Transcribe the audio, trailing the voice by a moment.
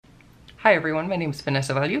Hi everyone, my name is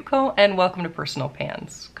Vanessa Valuco, and welcome to Personal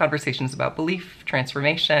Pans, conversations about belief,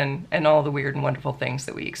 transformation, and all the weird and wonderful things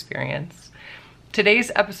that we experience.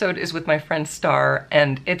 Today's episode is with my friend Star,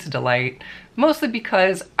 and it's a delight, mostly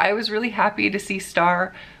because I was really happy to see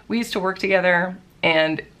Star. We used to work together,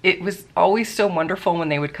 and it was always so wonderful when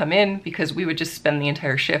they would come in because we would just spend the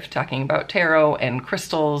entire shift talking about tarot and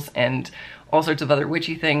crystals and all sorts of other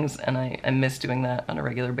witchy things, and I miss doing that on a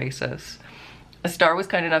regular basis. Star was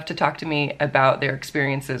kind enough to talk to me about their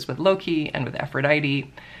experiences with Loki and with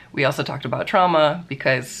Aphrodite. We also talked about trauma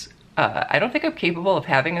because I don't think I'm capable of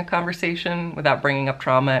having a conversation without bringing up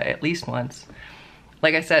trauma at least once.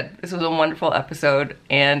 Like I said, this was a wonderful episode,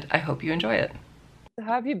 and I hope you enjoy it.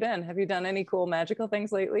 How have you been? Have you done any cool magical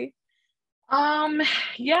things lately? Um,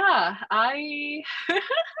 yeah, I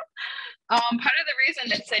part of the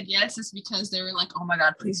reason it said yes is because they were like, oh my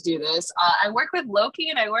God, please do this. I work with Loki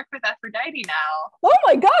and I work with Aphrodite now. Oh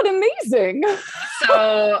my God, amazing.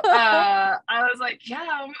 So I was like, yeah,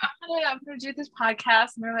 I'm gonna do this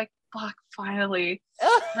podcast. And they're like, fuck, finally.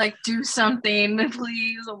 Like, do something,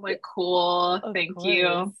 please. I'm like, cool, thank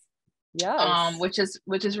you. Yes.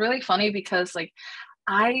 Which is really funny because like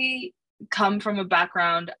I come from a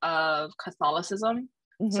background of Catholicism.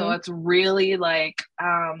 So it's really like,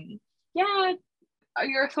 yeah,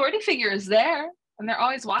 your authority figure is there and they're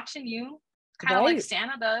always watching you. Kind of like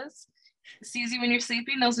Santa does. Sees you when you're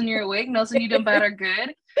sleeping, knows when you're awake, knows when you've done bad or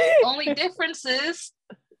good. Only difference is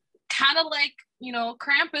kind of like, you know,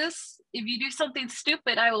 Krampus. If you do something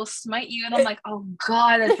stupid, I will smite you. And I'm like, oh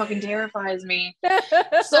God, that fucking terrifies me.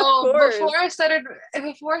 So before I started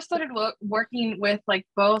working with like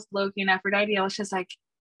both Loki and Aphrodite, I was just like,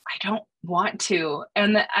 I don't want to.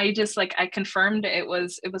 And I just like, I confirmed it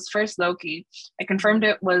was first Loki. I confirmed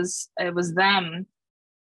it was them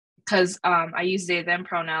because I use they them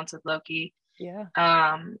pronouns with Loki. Yeah.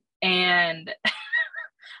 And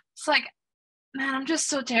it's like, man, I'm just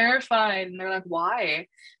so terrified. And they're like, why? I'm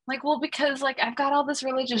like, well, because like I've got all this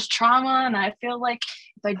religious trauma and I feel like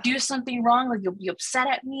if I do something wrong, like you'll be upset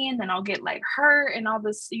at me and then I'll get like hurt and all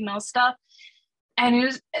this, you know, stuff.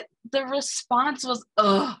 And the response was,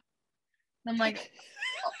 ugh. And I'm like,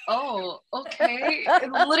 oh, okay.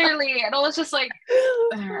 Literally. And I was just like,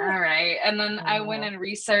 all right. And then I went and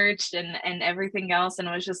researched and everything else. And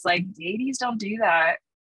it was just like, deities don't do that.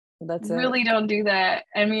 Really don't do that.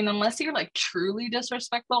 I mean, unless you're like truly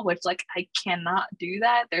disrespectful, which like I cannot do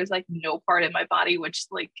that. There's like no part in my body which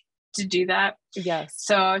like to do that. Yes.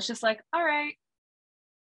 So I was just like, all right,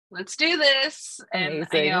 let's do this. And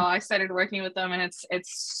you know, I started working with them and it's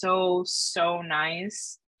so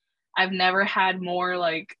nice. I've never had more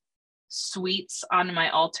like sweets on my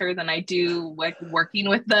altar than I do like working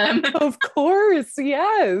with them. Of course,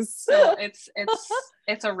 yes. So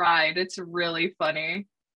it's a ride. It's really funny.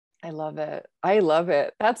 I love it.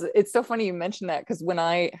 It's so funny you mentioned that because when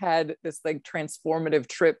I had this like transformative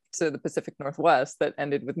trip to the Pacific Northwest that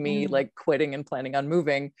ended with me like quitting and planning on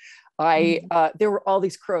moving, there were all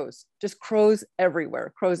these crows, just crows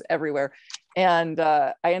everywhere. And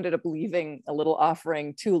I ended up leaving a little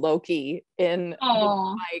offering to Loki in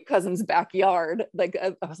my cousin's backyard. Like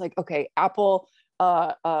I was like, okay, apple,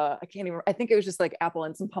 I can't even, I think it was just like apple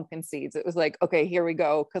and some pumpkin seeds. It was like, okay, here we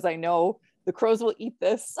go. Cause I know the crows will eat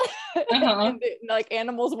this. And like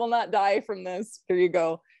animals will not die from this. Here you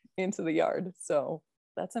go into the yard. So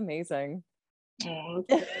that's amazing. Oh,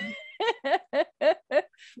 that's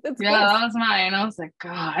that was mine. I was like,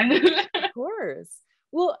 God. Of course.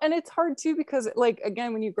 Well, and it's hard too, because like,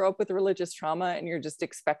 again, when you grow up with religious trauma and you're just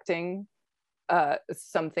expecting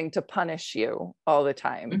something to punish you all the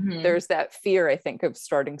time, there's that fear, I think, of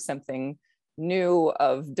starting something new,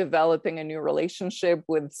 of developing a new relationship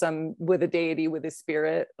with a deity, with a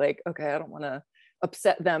spirit. Like, okay, I don't want to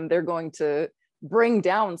upset them. They're going to bring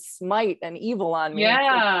down smite and evil on me.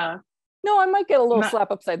 Yeah. Like, no, I might get a little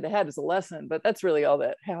slap upside the head as a lesson, but that's really all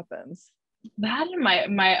that happens. That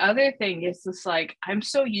and my other thing is just like, I'm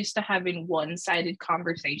so used to having one-sided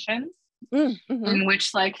conversations in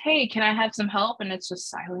which like, hey, can I have some help? And it's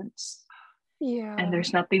just silence. Yeah. And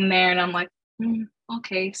there's nothing there. And I'm like,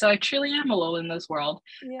 okay, so I truly am alone in this world.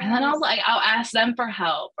 Yes. And then I'll ask them for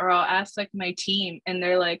help, or I'll ask like my team, and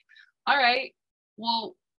they're like, all right,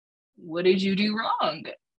 well, what did you do wrong?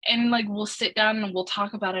 And like we'll sit down and we'll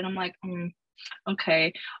talk about it. I'm like,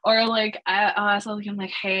 okay. Or like I'll ask Loki, I'm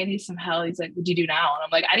like, hey, I need some help. He's like, what'd you do now? And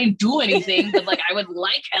I'm like, I didn't do anything, but like I would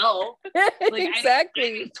like help. Like exactly.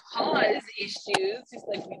 I didn't cause issues. He's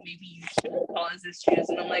like, well, maybe you should cause issues.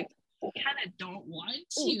 And I'm like, I kind of don't want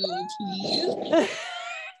to, please.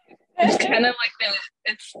 It's kind of like that.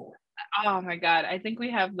 It's Oh my God. I think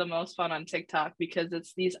we have the most fun on TikTok because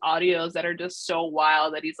it's these audios that are just so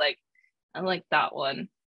wild that he's like, I like that one.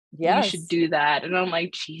 You should Yes. do that. And I'm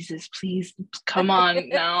like, Jesus, please come on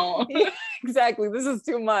now. Yeah, exactly. This is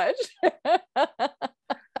too much.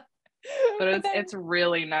 But it's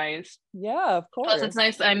really nice. Yeah, of course. Plus it's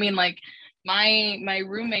nice. I mean, like my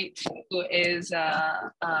roommate too is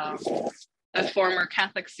a former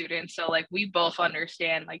Catholic student. So like we both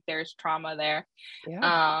understand like there's trauma there.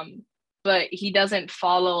 Yeah. But he doesn't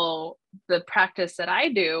follow the practice that I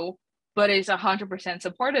do, but is 100%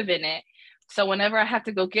 supportive in it. So whenever I have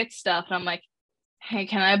to go get stuff, and I'm like, hey,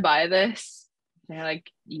 can I buy this? And they're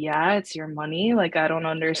like, yeah, it's your money. Like, I don't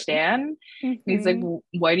understand. Mm-hmm. He's like,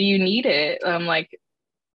 why do you need it? I'm like,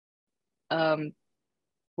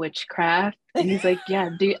 witchcraft. And he's like, yeah,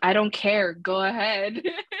 dude, I don't care. Go ahead. And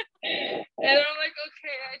I'm like,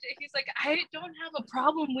 okay. He's like, I don't have a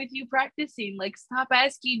problem with you practicing. Like, stop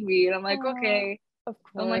asking me. And I'm like, okay. Of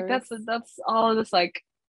course. I'm like, that's all of this. Like,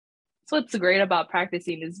 that's what's great about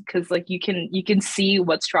practicing is because like you can see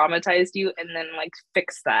what's traumatized you and then like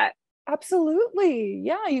fix that. Absolutely.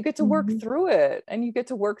 Yeah, you get to work through it, and you get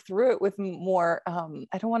to work through it with more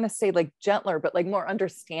I don't want to say like gentler, but like more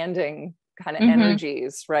understanding kind of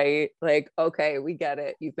energies, right? Like, okay, we get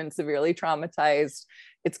it. You've been severely traumatized.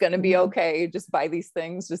 It's going to be okay. Just buy these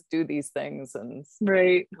things, just do these things, and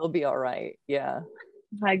right, it'll be all right. Yeah.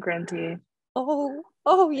 Hi, Grunty.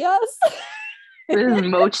 Oh yes. This is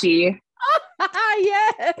Mochi.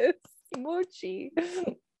 Yes, Mochi.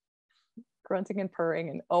 Grunting and purring,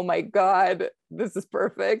 and oh my God, this is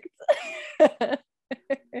perfect.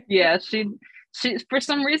 Yeah, she for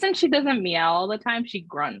some reason she doesn't meow all the time. She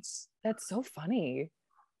grunts. That's so funny.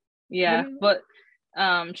 Yeah, but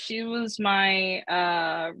she was my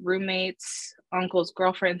roommate's uncle's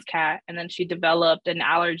girlfriend's cat, and then she developed an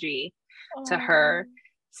allergy to her.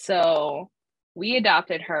 So we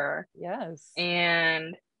adopted her. Yes.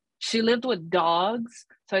 And she lived with dogs.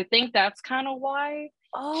 So I think that's kind of why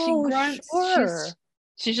she grunts. Sure.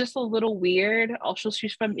 She's just a little weird. Also,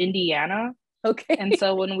 she's from Indiana. Okay. And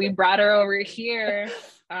so when we brought her over here,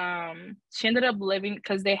 she ended up living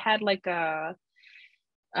because they had like a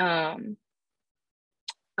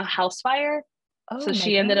house fire. So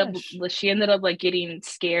she ended up like getting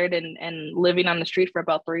scared and living on the street for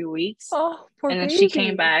about 3 weeks. Oh, poor and then baby. she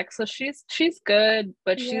came back. So she's good,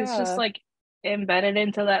 but she's just like embedded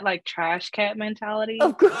into that like trash cat mentality.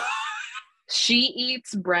 Of course. She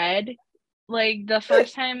eats bread. Like the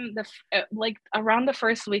first time, like around the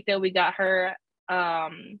first week that we got her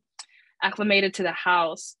acclimated to the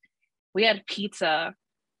house, we had pizza.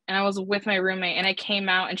 And I was with my roommate and I came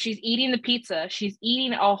out and she's eating the pizza. She's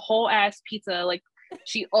eating a whole ass pizza. Like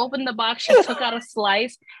she opened the box, she took out a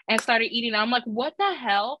slice and started eating. I'm like, what the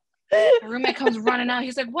hell? My roommate comes running out.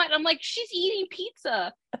 He's like, what? And I'm like, she's eating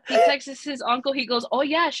pizza. He texts his uncle. He goes, oh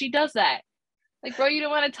yeah, she does that. Like, bro, you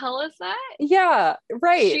don't want to tell us that? Yeah,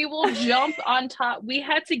 right. She will jump on top. We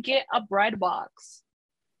had to get a bread box.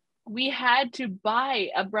 We had to buy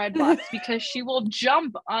a bread box because she will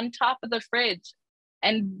jump on top of the fridge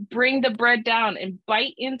and bring the bread down and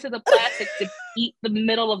bite into the plastic to eat the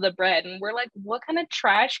middle of the bread. And we're like, what kind of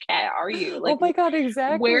trash cat are you? Like, oh my God,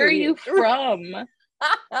 exactly. Where are you from?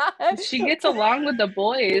 She gets along with the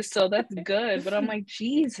boys, so that's good. But I'm like,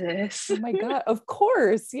 Jesus. Oh my God, of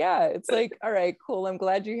course. Yeah. It's like, all right, cool. I'm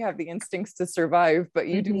glad you have the instincts to survive, but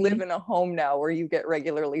you do live in a home now where you get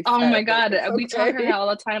regularly fed. Oh my God. Like, we tell her all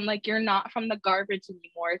the time, like, you're not from the garbage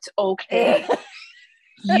anymore. It's okay.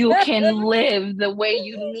 You can live the way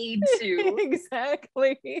you need to.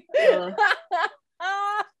 Exactly.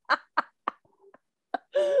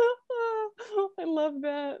 I love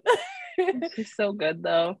that. She's so good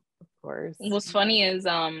though. Of course. What's funny is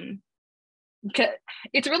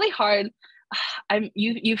it's really hard.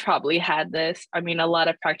 You've probably had this. I mean, a lot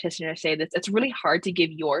of practitioners say this. It's really hard to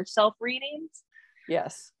give yourself readings.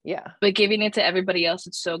 Yes. Yeah. But giving it to everybody else,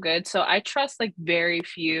 it's so good. So I trust like very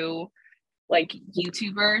few like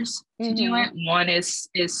YouTubers to do it. One is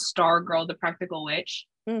Stargirl, the Practical Witch.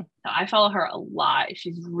 So I follow her a lot.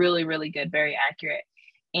 She's really, really good, very accurate.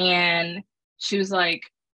 And she was like,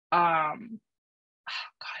 God,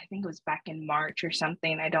 I think it was back in March or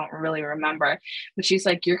something. I don't really remember. But she's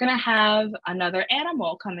like, you're gonna have another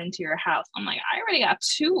animal come into your house. I'm like, I already got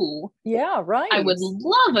 2. Yeah, right. I would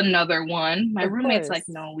love another one. My roommate's course. like,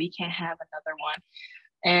 no, we can't have another one.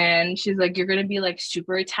 And she's like, you're going to be like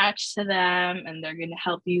super attached to them and they're going to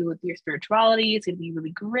help you with your spirituality. It's going to be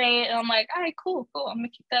really great. And I'm like, all right, cool. I'm going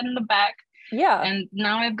to keep that in the back. Yeah. And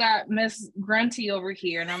now I've got Miss Grunty over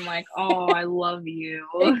here and I'm like, oh, I love you.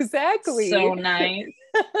 Exactly. So nice.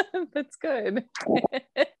 That's good.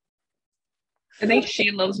 I think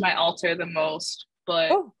she loves my altar the most,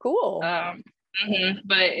 but Oh, cool.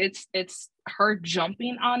 but it's her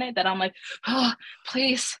jumping on it that I'm like, oh,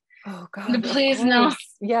 please, Oh God, please no.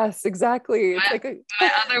 Yes, exactly. It's like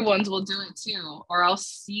my other ones will do it too, or I'll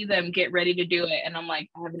see them get ready to do it, and I'm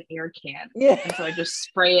like, I have an air can, and so I just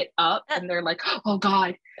spray it up, and they're like, oh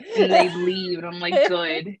God, and they leave, and I'm like,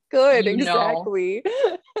 good, exactly.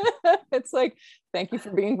 It's like, thank you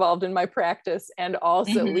for being involved in my practice, and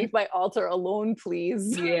also leave my altar alone,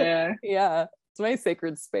 please. Yeah. Yeah, it's my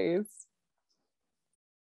sacred space.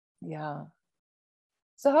 Yeah.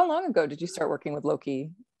 So how long ago did you start working with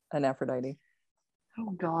Loki and Aphrodite?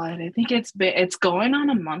 Oh God, I think it's going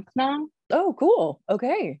on a month now. Oh, cool.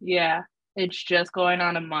 Okay. Yeah, it's just going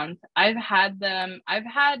on a month. I've had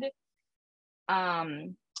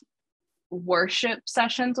worship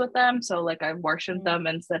sessions with them, so like I've worshiped them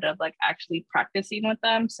instead of like actually practicing with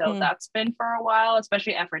them, so that's been for a while,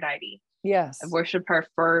 especially Aphrodite. Yes, I've worshiped her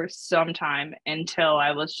for some time until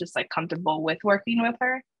I was just like comfortable with working with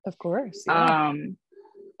her. Of course. Yeah.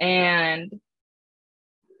 And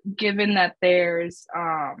given that there's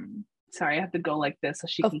sorry, I have to go like this so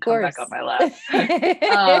she can come back on my lap.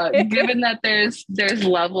 Given that there's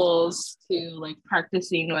levels to like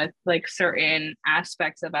practicing with like certain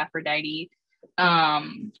aspects of Aphrodite,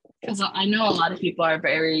 because I know a lot of people are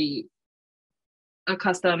very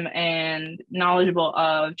accustomed and knowledgeable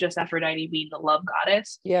of just Aphrodite being the love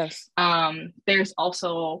goddess. Yes. There's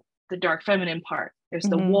also the dark feminine part. There's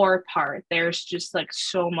the war part. There's just like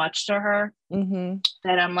so much to her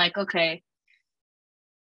that I'm like, okay,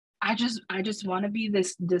 I just want to be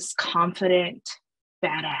this confident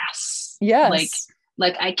badass. Yes.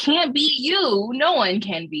 Like I can't be you. No one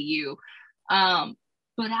can be you.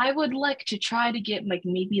 But I would like to try to get like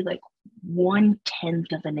maybe like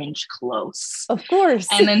 1/10 of an inch close. Of course.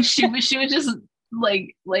 And then she was just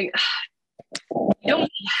like you don't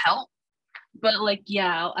need help, but like,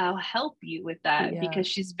 yeah, I'll help you with that, because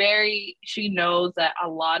she knows that a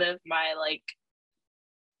lot of my like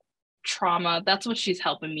trauma, that's what she's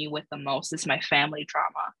helping me with the most, is my family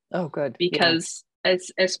trauma. Oh, good. Because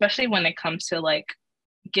especially when it comes to like,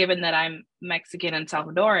 given that I'm Mexican and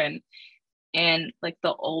Salvadoran and like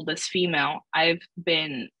the oldest female, I've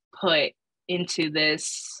been put into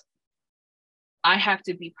this, I have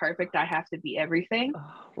to be perfect, I have to be everything.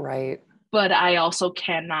 Right. But I also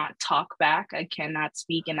cannot talk back, I cannot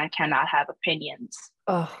speak, and I cannot have opinions.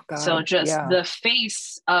 Oh God. So just the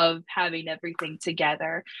face of having everything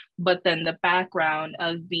together, but then the background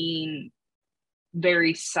of being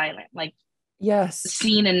very silent, like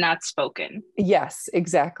seen and not spoken. Yes,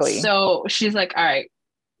 exactly. So she's like, all right,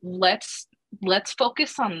 let's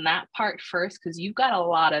focus on that part first, because you've got a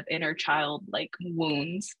lot of inner child like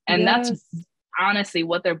wounds, and that's honestly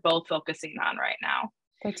what they're both focusing on right now.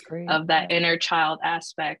 That's great. Of that inner child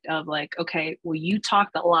aspect of like, okay, well, you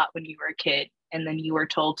talked a lot when you were a kid, and then you were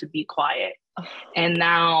told to be quiet, and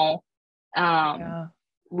now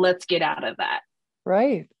let's get out of that.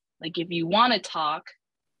 Right. Like, if you want to talk,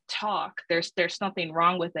 there's nothing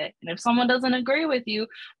wrong with it, and if someone doesn't agree with you,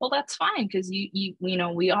 well, that's fine, because you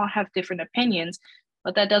know, we all have different opinions,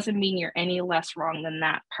 but that doesn't mean you're any less wrong than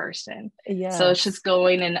that person. So it's just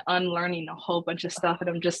going and unlearning a whole bunch of stuff, and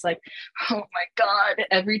I'm just like, oh my God,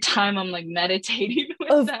 every time I'm like meditating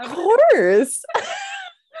with them. Of course.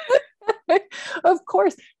 Of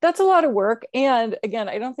course, that's a lot of work. And again,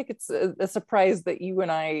 I don't think it's a surprise that you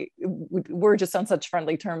and I were just on such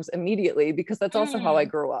friendly terms immediately, because that's also how I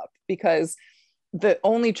grew up, because the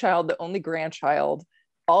only child, the only grandchild,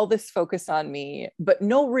 all this focus on me, but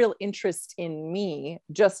no real interest in me,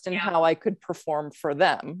 just in how I could perform for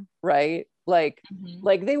them. Right. Like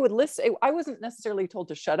they would listen. I wasn't necessarily told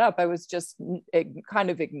to shut up. I was just kind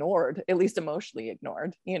of ignored, at least emotionally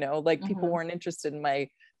ignored, you know, like people weren't interested in my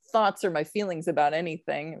thoughts or my feelings about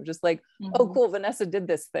anything. It was just like, oh, cool, Vanessa did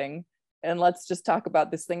this thing, and let's just talk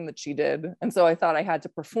about this thing that she did. And so I thought I had to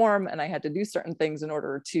perform, and I had to do certain things in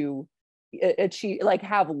order to achieve, like,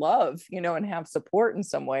 have love, you know, and have support in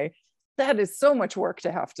some way. That is so much work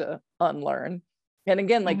to have to unlearn. And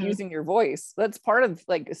again, like using your voice, that's part of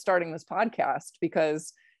like starting this podcast,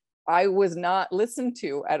 because I was not listened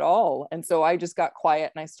to at all. And so I just got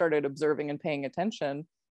quiet and I started observing and paying attention.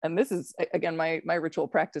 And this is, again, my ritual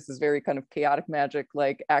practice is very kind of chaotic magic,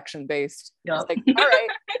 like action based. It's like, all right,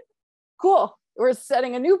 cool. We're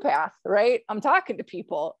setting a new path, right? I'm talking to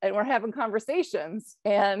people and we're having conversations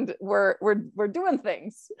and we're doing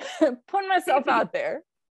things, putting myself out there,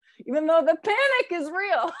 even though the panic is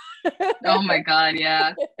real. Oh my God.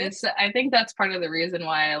 Yeah. I think that's part of the reason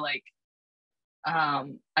why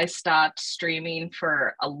I stopped streaming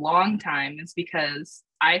for a long time, is because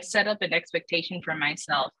I set up an expectation for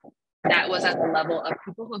myself that was at the level of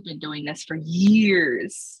people who have been doing this for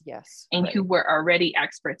years. Yes. And right. who were already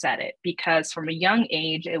experts at it. Because from a young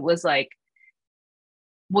age, it was like,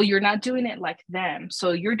 well, you're not doing it like them,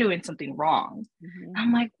 so you're doing something wrong.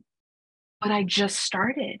 I'm like, but I just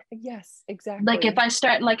started. Yes, exactly. Like if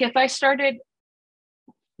I started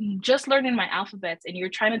just learning my alphabets and you're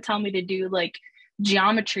trying to tell me to do like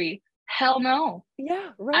geometry, hell no.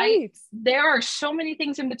 Yeah, right. There are so many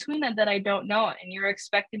things in between that I don't know, and you're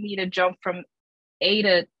expecting me to jump from A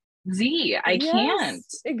to Z. I can't.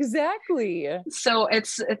 Exactly. So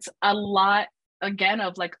it's a lot again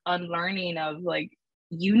of like unlearning of like,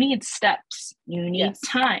 you need steps, you need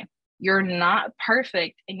time. You're not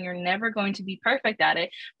perfect and you're never going to be perfect at it.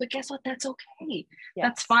 But guess what? That's okay.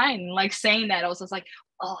 That's fine. Like saying that, I was just like,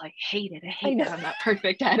 oh, I hate it. I hate that I'm not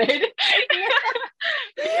perfect at it.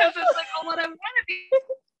 Because it's like, oh, what I want to be.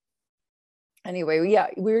 Anyway, yeah,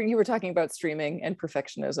 you were talking about streaming and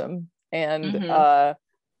perfectionism. And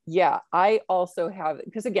I also have,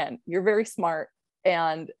 because again, you're very smart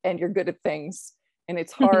and you're good at things. And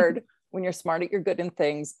it's hard when you're smart at you're good in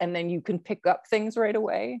things, and then you can pick up things right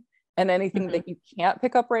away. And anything that you can't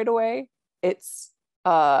pick up right away, it's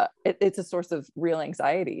a source of real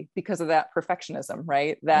anxiety because of that perfectionism,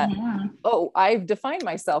 right? That, oh, I've defined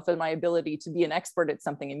myself and my ability to be an expert at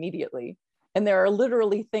something immediately. And there are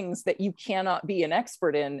literally things that you cannot be an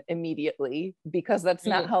expert in immediately because that's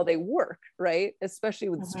not how they work, right? Especially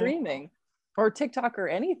with streaming or TikTok or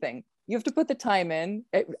anything. You have to put the time in,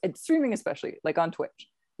 at streaming especially, like on Twitch.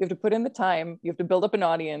 You have to put in the time, you have to build up an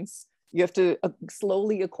audience, you have to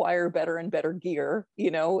slowly acquire better and better gear. You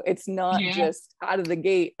know, it's not just out of the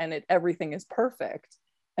gate and everything is perfect.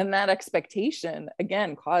 And that expectation,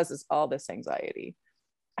 again, causes all this anxiety.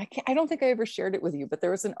 I don't think I ever shared it with you, but there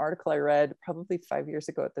was an article I read probably 5 years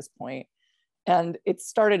ago at this point, and it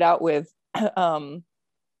started out with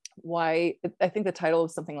why, I think the title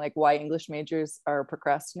was something like "Why English Majors Are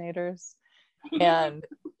Procrastinators," and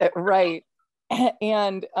right,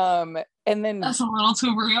 and then that's a little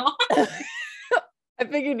too real. I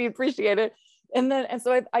figured you'd appreciate it, and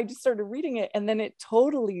so I just started reading it, and then it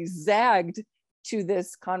totally zagged to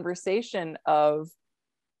this conversation of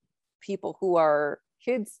people who are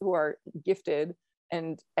kids who are gifted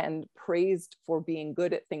and praised for being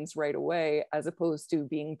good at things right away, as opposed to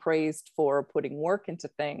being praised for putting work into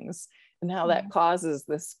things, and how that causes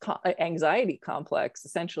this anxiety complex,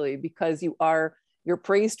 essentially, because you're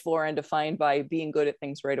praised for and defined by being good at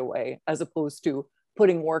things right away, as opposed to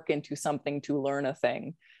putting work into something to learn a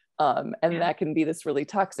thing. That can be this really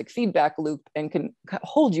toxic feedback loop and can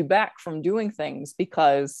hold you back from doing things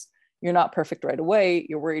because you're not perfect right away.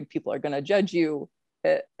 You're worried people are going to judge you.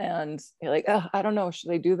 And you're like, oh, I don't know, should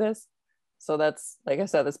I do this? So that's, like I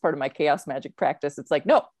said, that's part of my chaos magic practice. It's like,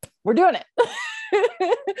 no, we're doing it.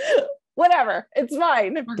 Whatever, it's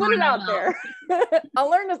fine. Put it out there. I'll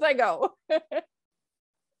learn as I go.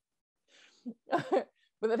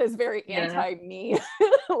 But that is very anti-me,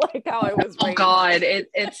 like how I was raised. Oh God,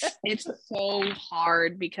 it's so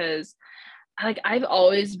hard because like I've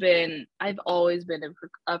always been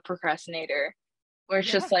a procrastinator, where it's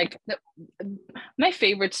just like my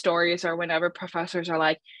favorite stories are whenever professors are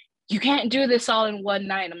like, you can't do this all in one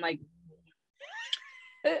night. I'm like,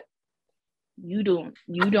 you don't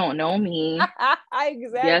know me.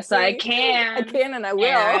 Exactly. Yes, I can. I can and I will.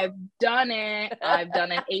 And I've done it. I've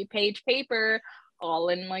done an 8-page paper all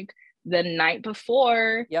in like the night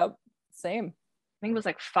before. Yep, same. I think it was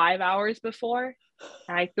like 5 hours before.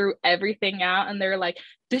 I threw everything out and they're like,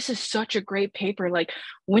 this is such a great paper. Like,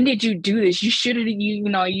 when did you do this? You should have,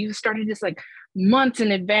 you started this like months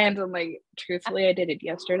in advance. I'm like, truthfully, I did it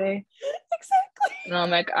yesterday. Exactly. And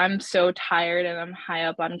I'm like, I'm so tired and I'm high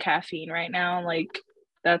up on caffeine right now. Like,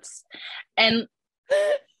 that's, and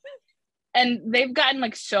they've gotten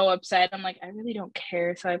like so upset. I'm like, I really don't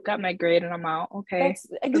care. So I've got my grade and I'm out. Okay,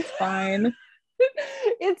 that's fine.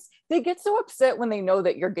 They get so upset when they know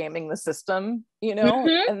that you're gaming the system,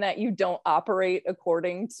 and that you don't operate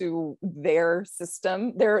according to their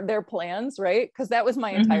system, their plans, right? Because that was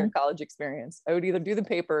my entire college experience. I would either do the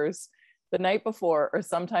papers the night before or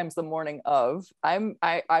sometimes the morning of. I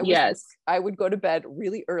would go to bed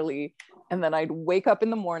really early, and then I'd wake up in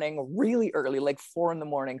the morning really early, like 4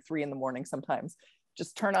 a.m, 3 a.m. sometimes,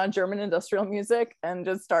 just turn on German industrial music and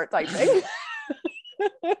just start typing.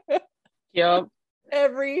 Yep.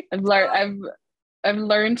 I've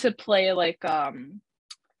learned to play like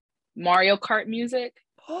Mario Kart music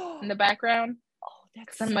in the background. Oh,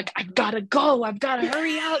 that's I'm like, I gotta go. I've gotta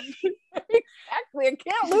hurry up. Exactly. I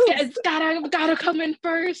can't lose. I've gotta come in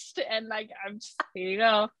first. And like, I'm just, here you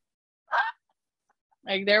go.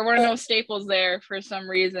 Like there were no staples there for some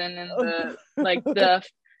reason, and the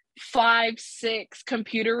 5-6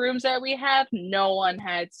 computer rooms that we have, no one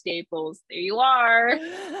had staples. There you are.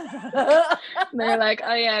 They're like,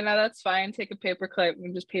 oh yeah, no, that's fine. Take a paper clip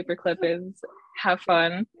and just paper clip it. Have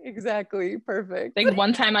fun. Exactly. Perfect. I think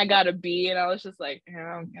one time I got a B and I was just like,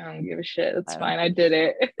 I don't give a shit. It's fine. I did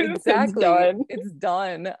it. Exactly. It's done. It's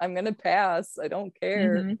done. I'm gonna pass. I don't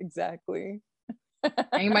care. Exactly.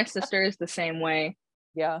 I think my sister is the same way.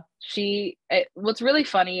 Yeah. What's really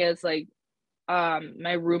funny is like,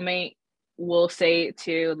 my roommate will say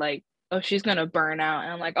to like, oh, she's gonna burn out,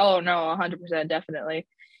 and I'm like, oh no, 100% definitely.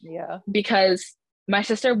 Yeah. Because my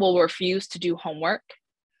sister will refuse to do homework,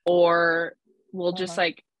 or will just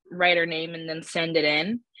like write her name and then send it in,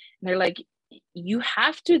 and they're like, you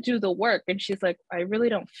have to do the work, and she's like, I really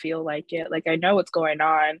don't feel like it, like I know what's going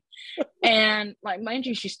on. And like, mind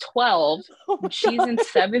you, she's 12. She's in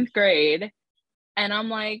 7th grade, and I'm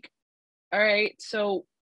like, all right, so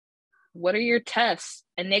what are your tests?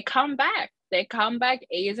 And they come back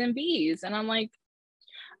A's and B's, and I'm like,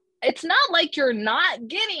 it's not like you're not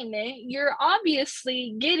getting it, you're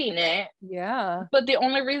obviously getting it. Yeah. But the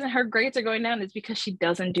only reason her grades are going down is because she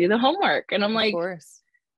doesn't do the homework. And I'm like, of course,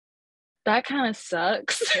 that kind of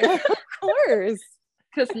sucks. Yeah, of course.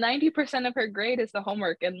 Because 90% of her grade is the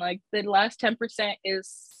homework, and like the last 10%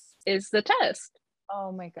 is the test.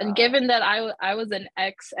 Oh my God. And given that I was an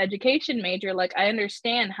education major, like I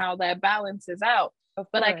understand how that balances out.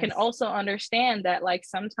 But I can also understand that like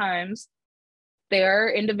sometimes there are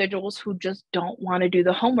individuals who just don't want to do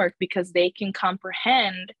the homework because they can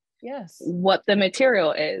comprehend what the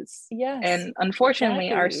material is. Yes. And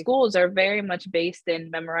unfortunately, our schools are very much based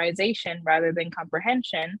in memorization rather than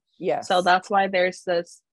comprehension. Yes. So that's why there's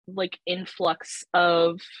this like influx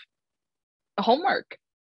of homework.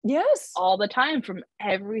 Yes. All the time from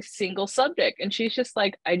every single subject. And she's just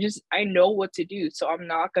like, I know what to do, so I'm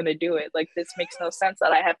not going to do it. Like, this makes no sense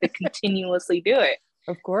that I have to continuously do it.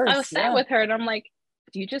 Of course. I was sat with her and I'm like,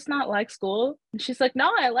 do you just not like school? And she's like, no,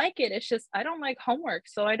 I like it. It's just, I don't like homework,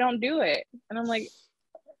 so I don't do it. And I'm like,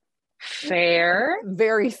 fair.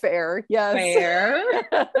 Very fair. Yes. Fair.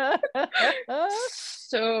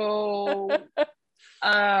 So,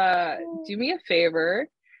 do me a favor.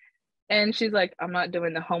 And she's like, I'm not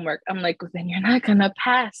doing the homework. I'm like, well, then you're not going to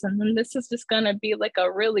pass. And then this is just going to be like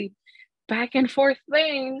a really back and forth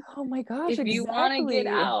thing. Oh my gosh. If you want to get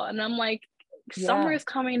out. And I'm like, summer is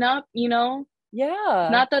coming up, you know? Yeah.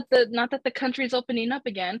 Not that the country's opening up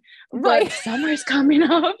again, but summer's coming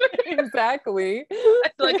up. Exactly.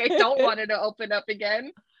 I feel like I don't want it to open up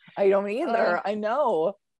again. I don't either. I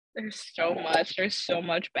know. There's so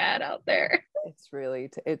much bad out there.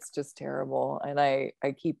 It's just terrible. And I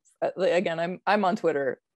keep, again, I'm on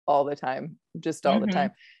Twitter all the time, just all the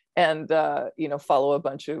time. And, follow a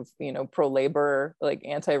bunch of, pro-labor, like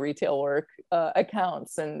anti-retail work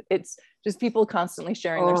accounts. And it's just people constantly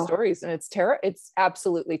sharing their stories. And it's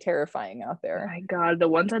absolutely terrifying out there. Oh my God, the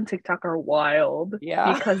ones on TikTok are wild.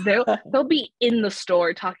 Yeah. Because they'll be in the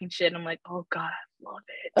store talking shit. And I'm like, oh God, I love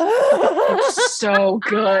it. It's so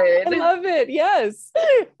good. I love it. Yes.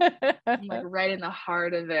 I'm like right in the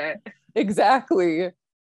heart of it. Exactly.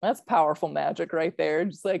 That's powerful magic right there.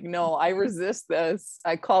 Just like, no, I resist this.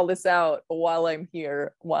 I call this out while I'm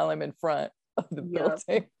here, while I'm in front of the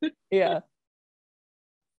building. Yeah.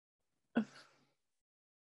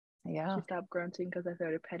 Yeah. She stopped grunting because I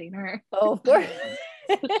started petting her. Oh, of course.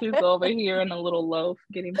 She's over here in a little loaf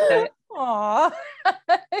getting pet. Aww.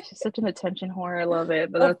 She's such an attention whore. I love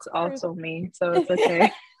it. But that's also me. So it's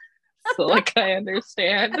okay. So like I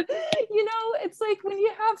understand. It's like when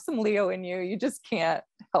you have some Leo in you, you just can't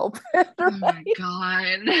help it. Right? Oh my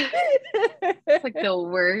God. It's like the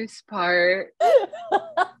worst part.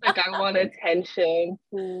 Like I want attention,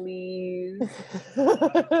 please.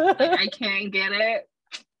 Like I can't get it.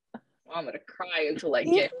 I'm gonna cry until I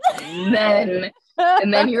get it.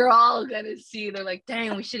 And then you're all gonna see, they're like,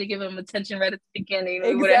 dang, we should have given him attention right at the beginning.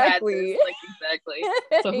 We would have had this. Like, exactly.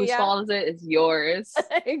 So whose fault is it? It's yours.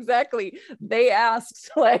 Exactly. They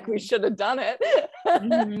asked, like, we should have done it.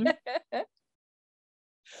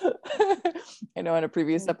 I know in a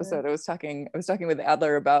previous episode I was talking with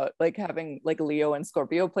Adler about like having like Leo and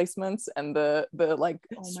Scorpio placements and the like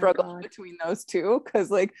struggle between those two, because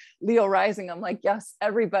like Leo rising, I'm like, yes,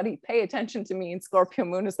 everybody pay attention to me, and Scorpio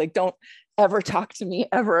moon is like, don't ever talk to me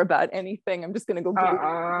ever about anything, I'm just gonna go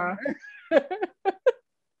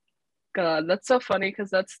God, that's so funny because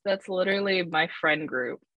that's literally my friend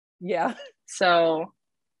group. Yeah. So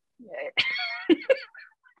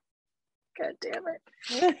God damn it.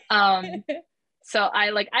 So I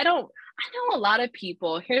I know a lot of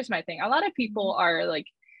people, here's my thing. A lot of people are like,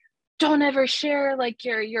 don't ever share like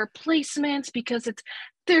your placements because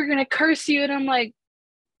they're gonna curse you. And I'm like,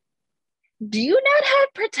 do you not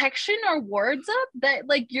have protection or wards up that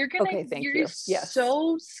like you're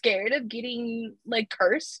so scared of getting like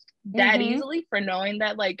cursed that easily for knowing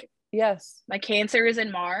that like my Cancer is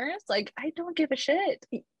in Mars? Like, I don't give a shit.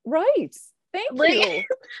 Right. Thank you.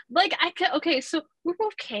 Like I could, okay, so we're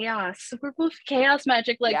both chaos. We're both chaos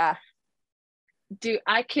magic. Like, dude,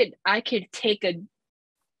 I could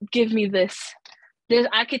give me this.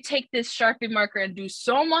 I could take this Sharpie marker and do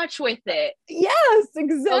so much with it. Yes,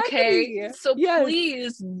 exactly. Okay, so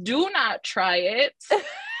please do not try it.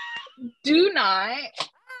 Do not.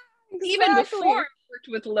 Exactly. Even before I worked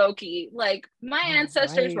with Loki, like my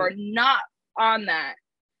ancestors were not on that.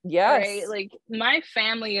 Yes. Right? Like my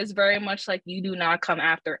family is very much like, you do not come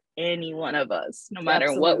after any one of us, no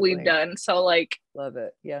matter what we've done. So like, love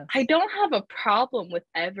it. Yeah. I don't have a problem with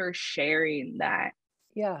ever sharing that.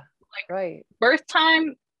 Yeah. Like birth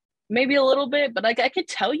time, maybe a little bit, but like I could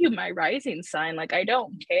tell you my rising sign. Like I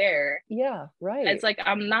don't care. Yeah, right. It's like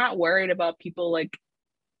I'm not worried about people like.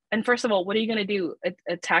 And first of all, what are you gonna do?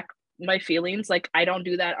 Attack my feelings? Like I don't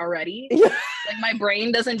do that already. Like my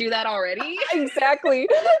brain doesn't do that already. Exactly.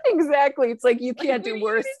 It's like you can't do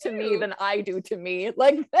worse to me than I do to me.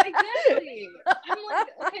 Like exactly. I'm like,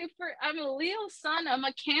 okay, I'm a Leo sun, I'm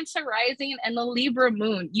a Cancer rising, and a Libra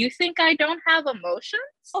moon. You think I don't have emotions?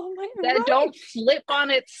 Oh my God. That don't flip on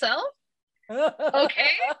itself?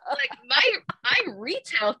 Okay, like my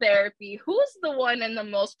retail therapy, who's the one in the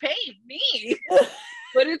most pain? Me.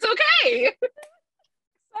 But it's okay.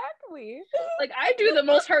 Exactly. Like I do the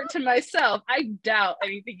most hurt to myself. I doubt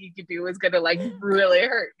anything you could do is gonna like really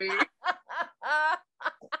hurt me.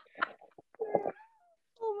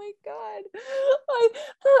 Oh my God.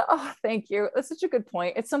 Thank you. That's such a good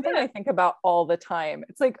point. It's something I think about all the time.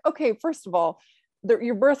 It's like, okay, first of all,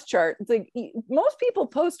 your birth chart, it's like most people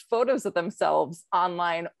post photos of themselves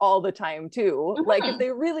online all the time too. Like if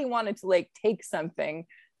they really wanted to like take something,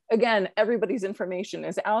 again, everybody's information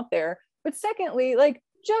is out there. But secondly, like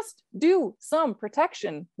just do some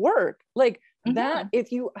protection work. Like that,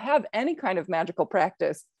 if you have any kind of magical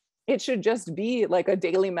practice, it should just be like a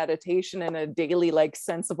daily meditation and a daily like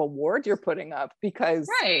sense of award you're putting up, because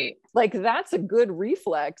like that's a good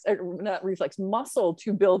muscle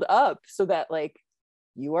to build up so that like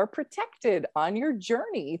you are protected on your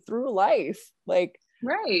journey through life. Like,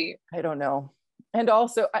 I don't know. And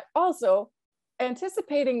also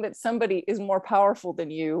anticipating that somebody is more powerful than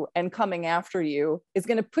you and coming after you is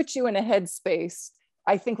going to put you in a headspace,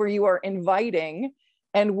 I think, where you are inviting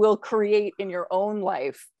and will create in your own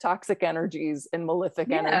life toxic energies and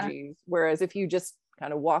malefic energies. Whereas if you just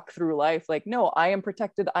kind of walk through life like, no, I am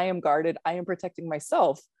protected, I am guarded, I am protecting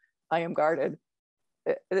myself, I am guarded,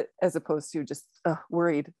 as opposed to just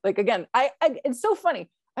worried. Like, again, I it's so funny.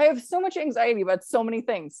 I have so much anxiety about so many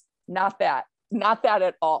things. Not that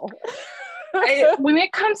at all. When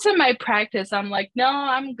it comes to my practice, I'm like, no,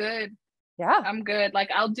 I'm good. Yeah, I'm good. Like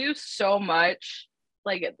I'll do so much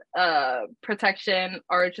like protection,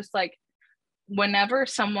 or just like whenever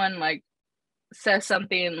someone like says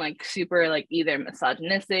something like super like either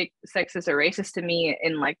misogynistic, sexist, or racist to me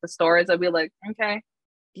in like the stores, I'll be like, okay.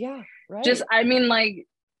 Yeah, right. Just, I mean, like,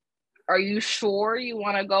 are you sure you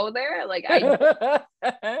want to go there? Like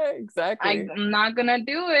exactly. I'm not gonna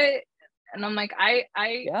do it. And I'm like, I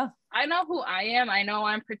know who I am. I know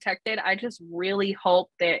I'm protected. I just really hope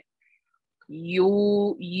that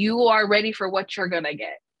you are ready for what you're gonna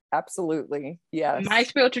get. Absolutely. Yes. My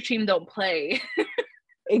spiritual team don't play.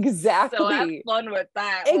 Exactly. So have fun with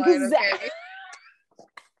that. Exactly.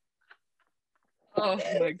 Oh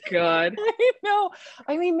my God. I know.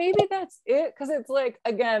 I mean, maybe that's it. Cause it's like,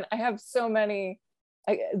 again, I have so many,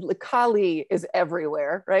 Kali is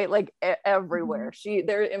everywhere, right? Like everywhere.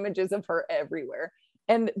 There are images of her everywhere.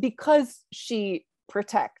 And because she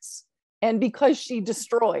protects and because she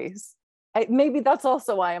destroys, maybe that's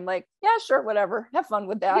also why I'm like, yeah, sure, whatever. Have fun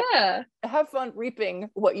with that. Yeah. Have fun reaping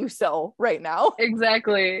what you sow right now.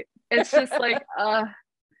 Exactly. It's just like,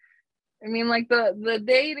 I mean, like the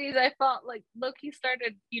deities, I felt like Loki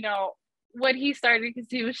started, you know, what he started, because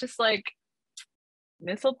he was just like,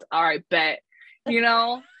 mistletoe, all right, bet, you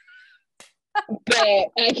know, bet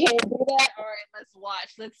I can't do that. All right, let's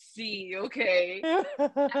watch, let's see. Okay.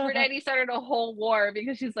 Aphrodite started a whole war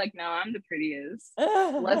because she's like, no, I'm the prettiest.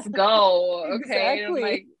 Let's go. Okay. Exactly. I'm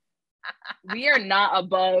like, we are not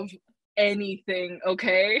above anything,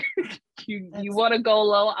 okay? you want to go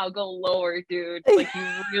low, I'll go lower, dude. Like, you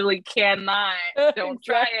really cannot. Don't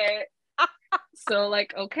try it. So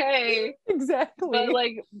like, okay. Exactly. But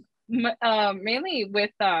like mainly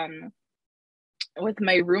with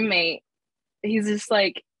my roommate. He's just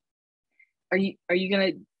like, are you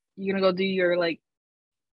gonna go do your like,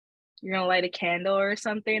 you're gonna light a candle or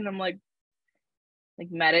something? And I'm like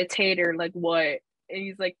meditate or like what? And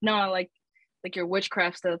he's like, no, like your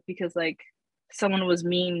witchcraft stuff, because like someone was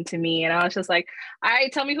mean to me. And I was just like, all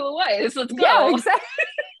right, tell me who it was, let's go. Yeah,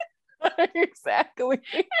 exactly. Exactly.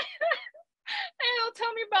 And he'll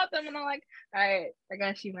tell me about them, and I'm like, all right, I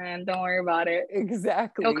got you, man, don't worry about it.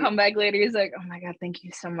 Exactly. He'll come back later, he's like, oh my god, thank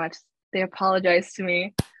you so much, they apologized to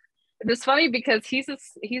me. It's funny because he's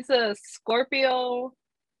a Scorpio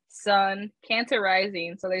sun, Cancer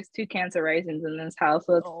rising, so there's 2 Cancer risings in this house,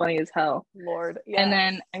 so it's funny as hell. Lord. Yeah. And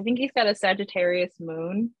then I think he's got a Sagittarius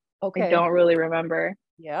moon. Okay. I don't really remember.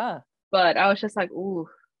 Yeah. But I was just like, ooh,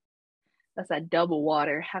 that's that double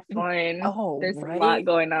water. Have fun. Oh, there's right. a lot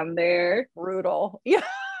going on there. Brutal. Yeah.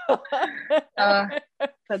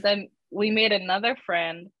 But then we made another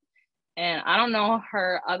friend, and I don't know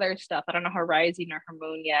her other stuff. I don't know her rising or her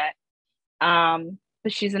moon yet.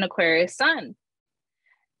 But she's an Aquarius sun.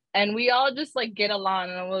 And we all just like get along,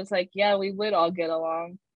 and I was like, yeah, we would all get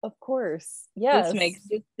along. Of course. Yes.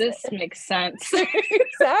 This makes sense.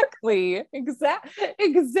 Exactly. Exactly.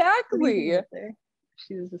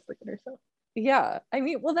 She was just looking at herself. Yeah. I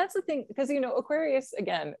mean, well, that's the thing, because Aquarius,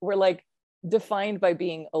 again, we're like defined by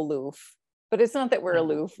being aloof, but it's not that we're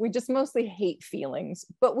aloof. We just mostly hate feelings,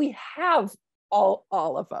 but we have all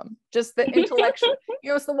of them. Just the intellectual,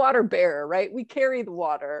 it's the water bearer, right? We carry the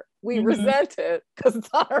water. We resent it because it's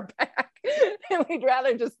on our back. And we'd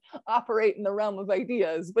rather just operate in the realm of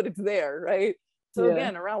ideas, but it's there, right? So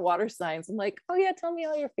again, around water signs, I'm like, oh yeah, tell me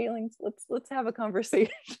all your feelings. Let's have a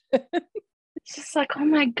conversation. It's just like, oh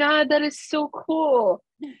my god, that is so cool.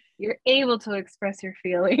 You're able to express your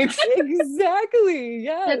feelings. Exactly.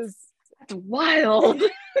 Yes. That's wild.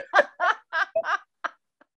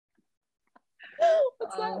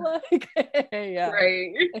 What's that like? Yeah.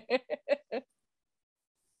 Right.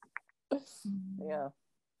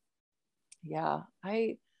 Yeah.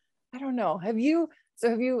 I don't know. Have you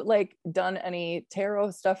like done any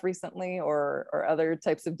tarot stuff recently, or other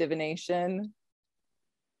types of divination?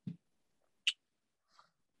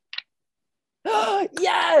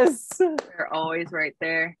 Yes. They're always right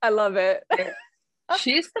there. I love it.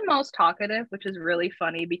 She's the most talkative, which is really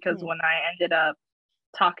funny, because when I ended up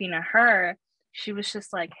talking to her, she was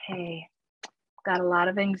just like, hey, got a lot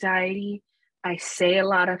of anxiety. I say a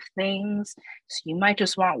lot of things, so you might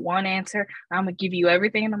just want one answer. I'm gonna give you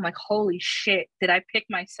everything. And I'm like, holy shit, did I pick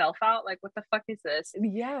myself out? Like, what the fuck is this?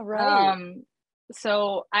 Yeah, right.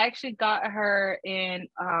 So I actually got her in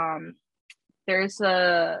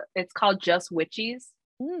it's called Just Witchies.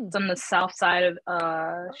 It's on the south side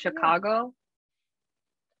of Chicago.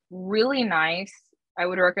 Really nice. I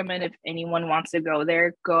would recommend, if anyone wants to go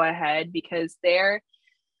there, go ahead, because they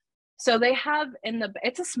have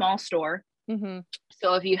it's a small store.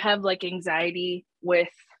 So if you have like anxiety with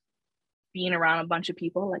being around a bunch of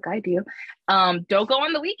people like I do, don't go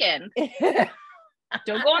on the weekend.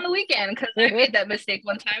 Don't go on the weekend, because I made that mistake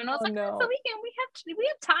one time, and I was like, no. It's the weekend, we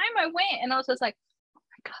have time. I went, and I was just like,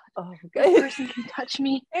 oh my god, okay. This person can touch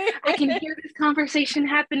me. I can hear this conversation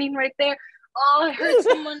happening right there. Oh, I heard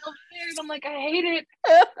someone upstairs. I'm like, I hate it.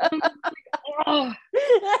 Oh.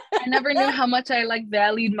 I never knew how much I like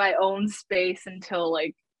valued my own space until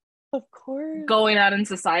like, of course, going out in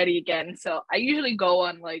society again. So I usually go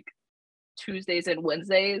on like Tuesdays and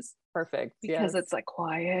Wednesdays. Perfect. Because it's like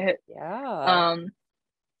quiet. Yeah.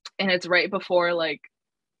 And it's right before like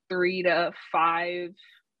 3 to 5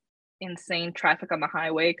 insane traffic on the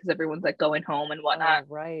highway, because everyone's like going home and whatnot.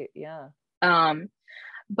 Right. Yeah.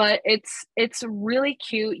 But it's really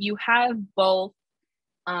cute. You have both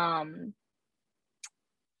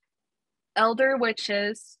elder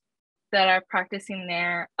witches that are practicing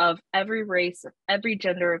there, of every race, of every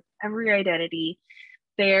gender, of every identity.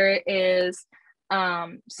 There is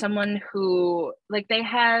someone who, like, they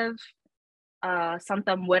have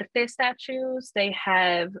Santa Muerte statues. They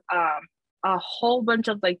have a whole bunch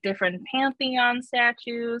of like different Pantheon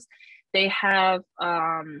statues. They have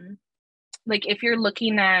like, if you're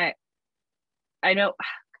looking at, I'm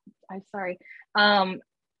sorry,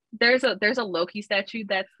 there's a Loki statue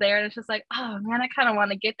that's there, and it's just like, oh man, I kind of want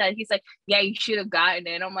to get that. He's like, yeah, you should have gotten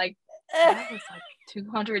it. I'm like, that was like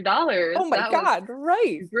 $200. Oh my god,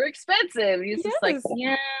 right? Super expensive. He's just like,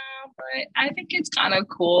 yeah, but I think it's kind of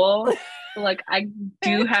cool. So, like, I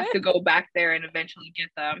do have to go back there and eventually get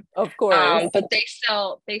them. Of course. But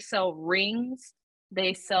they sell rings.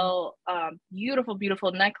 They sell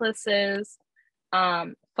beautiful necklaces.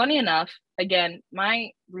 Funny enough, again,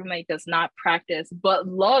 my roommate does not practice but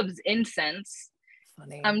loves incense.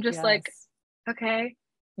 Funny. I'm just like, okay.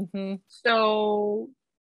 So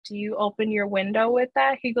do you open your window with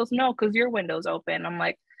that? He goes, no, because your window's open. I'm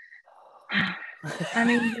like, I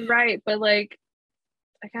mean, you're right, but like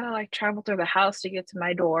I gotta like travel through the house to get to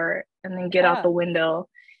my door and then get out the window.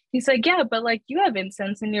 He's like, yeah, but like you have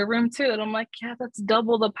incense in your room too. And I'm like, yeah, that's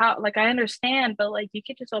double the power. Like I understand, but like you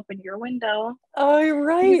could just open your window. Oh, you're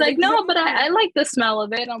right. He's like, no, but I like the smell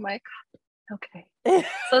of it. I'm like, okay.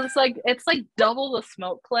 So it's like double the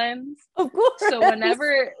smoke cleanse. Of course. So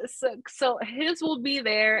whenever so his will be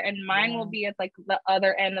there and mine will be at like the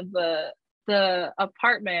other end of the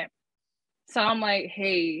apartment. So I'm like,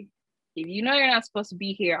 hey, if you know you're not supposed to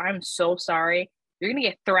be here, I'm so sorry. You're gonna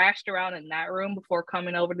get thrashed around in that room before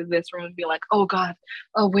coming over to this room and be like, oh God,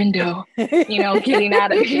 a window, getting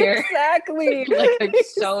out of here. Exactly. Like, I'm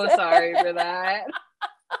so sorry for that.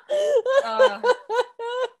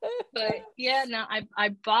 But yeah, no, I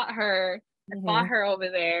bought her. I bought her over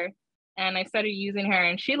there, and I started using her,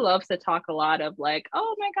 and she loves to talk a lot of like,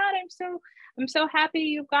 oh my God, I'm so happy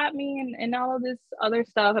you got me, and all of this other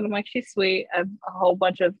stuff. And I'm like, she's sweet. I've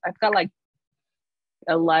got like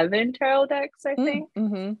 11 tarot decks, I think.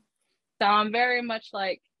 So I'm very much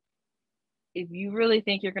like, if you really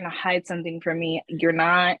think you're gonna hide something from me, you're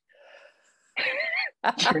not.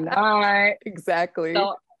 You're not. Exactly.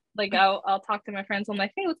 So like I'll talk to my friends. I'm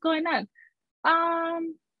like, hey, what's going on?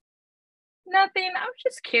 Nothing. I was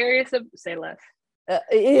just curious. Say less.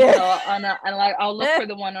 Yeah. So and like I'll look for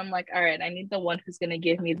the one. I'm like, all right, I need the one who's gonna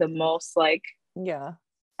give me the most like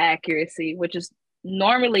accuracy, which is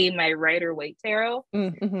normally my Rider-Waite tarot.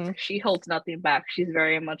 She holds nothing back. She's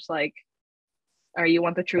very much like, or you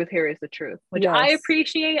want the truth, here is the truth, which I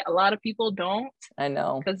appreciate. A lot of people don't. I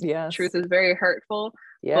know, because truth is very hurtful.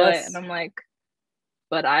 And I'm like,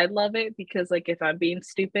 but I love it because like if I'm being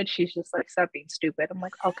stupid, she's just like, stop being stupid. I'm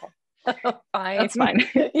like, okay. Fine. That's fine.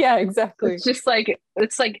 Yeah, exactly. It's just like,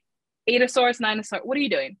 it's like 8 of Swords, 9 of Swords. What are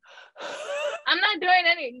you doing? I'm not doing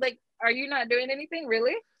any, like, are you not doing anything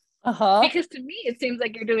really? Because to me it seems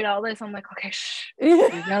like you're doing all this. I'm like, okay, shh,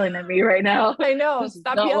 you're yelling at me right now. I know.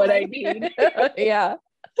 Stop not yelling. What I need. Yeah.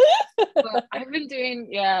 But I've been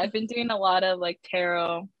doing a lot of like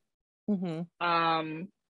tarot.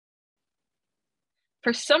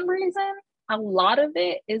 For some reason, a lot of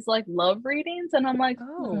it is like love readings, and I'm like,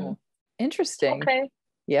 oh, interesting. Okay.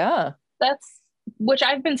 Yeah. That's which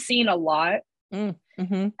I've been seeing a lot. And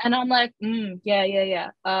I'm like,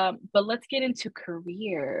 yeah. But let's get into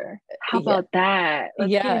career. How about that?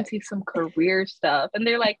 Let's get into some career stuff. And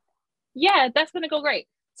they're like, yeah, that's gonna go great.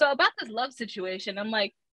 So about this love situation, I'm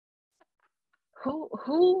like,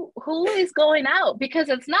 who is going out? Because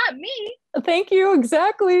it's not me. Thank you.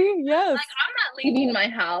 Exactly. Yes. Like I'm not leaving my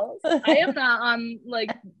house. I am not on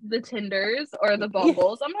like the Tinders or the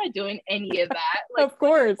Bumbles. I'm not doing any of that. Like, of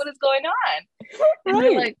course. What is going on? And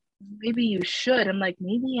they're like, maybe you should. I'm like,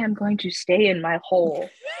 maybe I'm going to stay in my hole.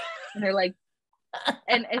 And they're like,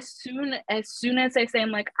 and as soon as I say, I'm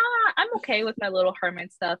like, I'm okay with my little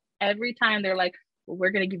hermit stuff. Every time they're like, well,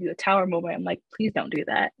 we're going to give you a tower moment. I'm like, please don't do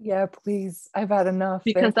that. Yeah, please. I've had enough.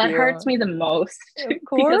 Because that hurts me the most.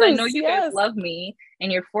 Because I know you guys love me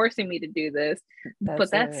and you're forcing me to do this.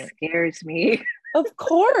 But that scares me. Of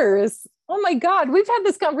course. Oh my God. We've had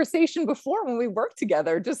this conversation before when we worked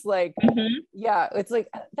together. Just like, it's like,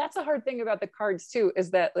 that's a hard thing about the cards too,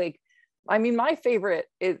 is that like, I mean, my favorite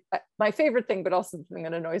thing, but also the thing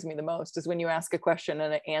that annoys me the most is when you ask a question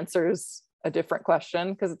and it answers a different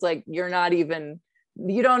question. Cause it's like, you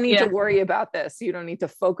don't need to worry about this. You don't need to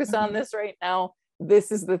focus on this right now.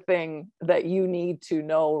 This is the thing that you need to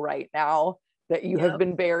know right now that you have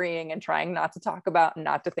been burying and trying not to talk about and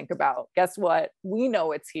not to think about. Guess what? We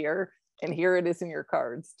know it's here, and here it is in your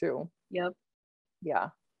cards too. Yep. Yeah.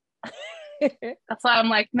 That's why I'm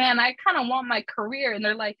like, man, I kind of want my career. And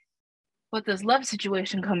they're like, but this love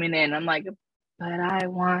situation coming in. I'm like, but I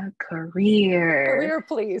want career. Career,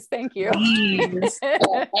 please. Thank you. Please.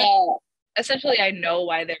 Essentially, I know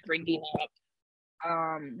why they're bringing up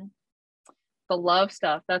the love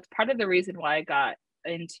stuff. That's part of the reason why I got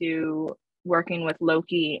into working with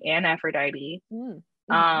Loki and Aphrodite.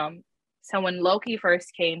 So when Loki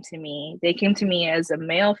first came to me, they came to me as a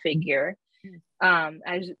male figure,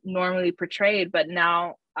 as normally portrayed. But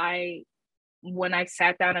now when I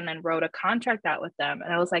sat down and then wrote a contract out with them,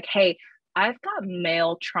 and I was like, hey, I've got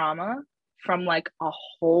male trauma from like a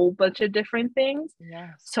whole bunch of different things.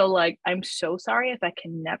 So like, I'm so sorry if I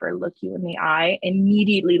can never look you in the eye.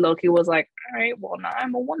 Immediately Loki was like, all right, well now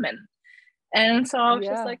I'm a woman. And so I was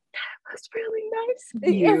just Yeah. like, that was really nice of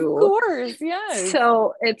Of you. course, yes.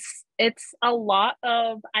 So it's a lot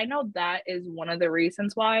of, I know that is one of the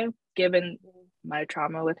reasons why, given my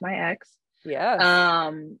trauma with my ex. Yes.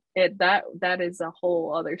 That is a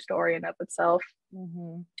whole other story in of itself.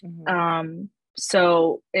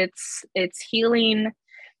 So it's healing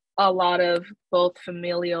a lot of both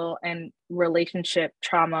familial and relationship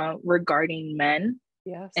trauma regarding men.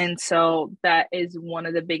 Yes. And so that is one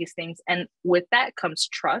of the biggest things. And with that comes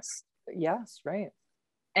trust. Yes, right.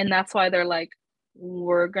 And that's why they're like,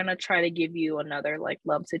 we're gonna try to give you another like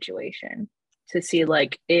love situation to see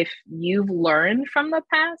like if you've learned from the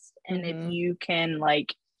past and if you can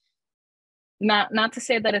like not to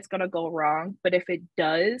say that it's gonna go wrong, but if it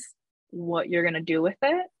does, what you're gonna do with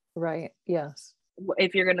it. Right. Yes.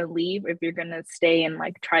 If you're gonna leave, if you're gonna stay and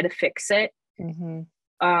like try to fix it.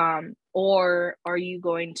 Or are you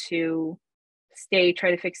going to stay,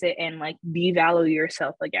 try to fix it and like devalue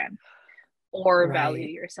yourself again, or value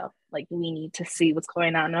yourself? Like, we need to see what's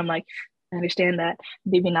going on. And I'm like, I understand that.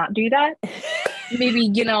 Maybe not do that.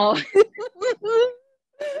 Maybe, you know,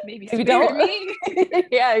 maybe don't me.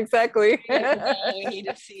 Yeah, exactly. We need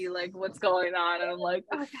to see like what's going on. And I'm like,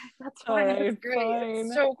 okay, that's fine. That's great. Fine.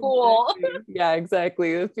 It's so cool. Exactly. Yeah,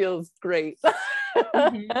 exactly. It feels great.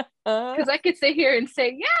 Because I could sit here and say,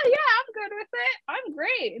 yeah, I'm good with it. I'm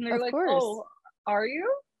great. And they're Of like, course. oh, are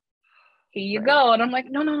you? Here you go. And I'm like,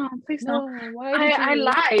 no, please no. Why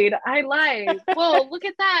did I lied. Whoa, look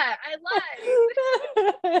at that. I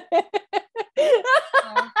lied.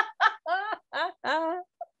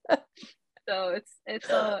 So it's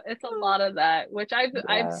a lot of that, which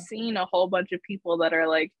I've seen a whole bunch of people that are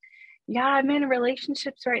like, yeah, I'm in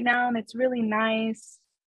relationships right now and it's really nice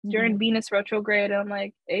during Venus retrograde. And I'm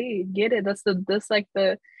like, hey, get it. That's like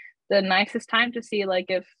the nicest time to see like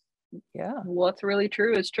if what's really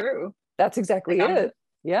true is true. That's exactly it.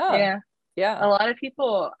 Yeah. A lot of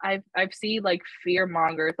people I've seen like fear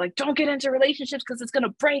mongers, like, don't get into relationships because it's gonna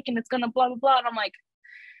break and it's gonna blah blah blah. And I'm like,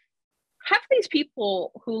 half these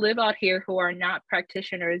people who live out here who are not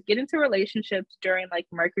practitioners get into relationships during like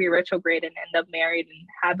Mercury retrograde and end up married and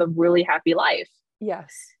have a really happy life.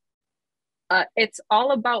 Yes. It's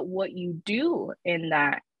all about what you do in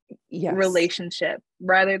that relationship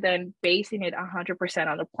rather than basing it 100%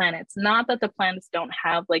 on the planets. Not that the planets don't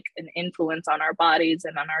have like an influence on our bodies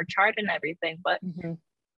and on our chart and everything, but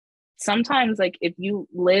sometimes like if you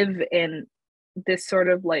live in this sort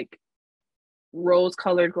of like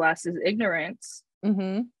rose-colored glasses ignorance,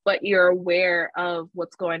 but you're aware of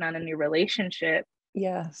what's going on in your relationship,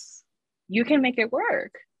 you can make it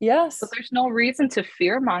work. So there's no reason to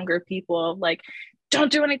fearmonger people like,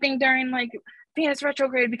 don't do anything during like Venus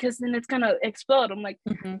retrograde because then it's gonna explode. I'm like,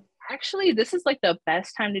 actually, this is like the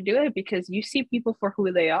best time to do it because you see people for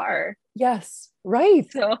who they are. Yes,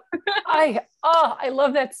 right. So I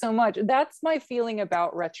love that so much. That's my feeling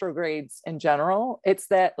about retrogrades in general. It's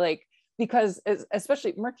that like, because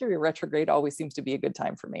especially Mercury retrograde always seems to be a good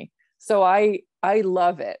time for me. So I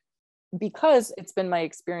love it because it's been my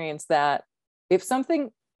experience that if something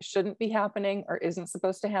shouldn't be happening or isn't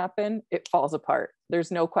supposed to happen, it falls apart. There's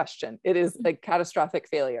no question. It is like catastrophic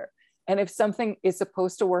failure. And if something is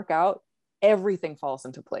supposed to work out, everything falls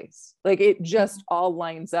into place. Like it just all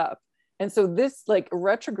lines up. And so this like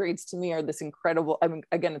retrogrades to me are this incredible, I mean,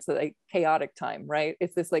 again, it's a chaotic time, right?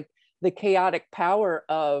 It's this like the chaotic power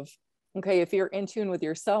of, okay, if you're in tune with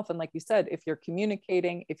yourself, and like you said, if you're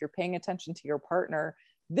communicating, if you're paying attention to your partner,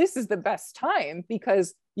 this is the best time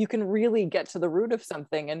because you can really get to the root of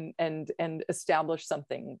something and establish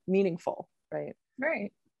something meaningful, right?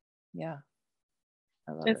 Yeah.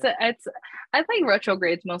 I love it. I think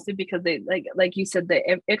retrogrades mostly because they like you said that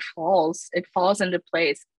it falls into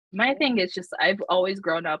place. My thing is just I've always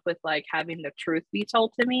grown up with like having the truth be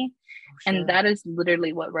told to me, and that is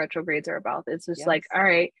literally what retrogrades are about. It's just like, all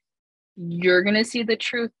right, you're gonna see the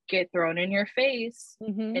truth get thrown in your face,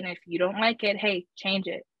 and if you don't like it, hey, change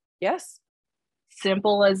it.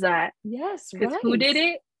 Simple as that. Because who did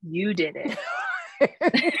it? You did it.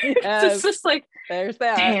 It's just like, there's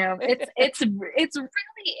that. Damn, it's really,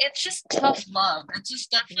 it's just tough love. It's just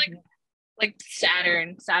stuff like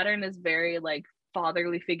Saturn is very like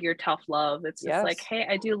fatherly figure, tough love. It's just like, hey,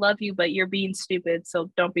 I do love you, but you're being stupid,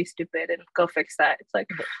 so don't be stupid and go fix that. It's like,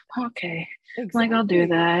 okay, like I'll do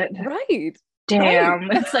that.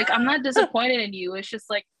 Damn. It's like, I'm not disappointed in you. It's just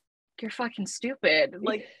like, you're fucking stupid.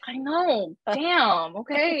 Like, I know. Damn.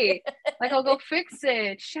 Okay. Like, I'll go fix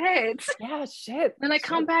it. Shit. Then I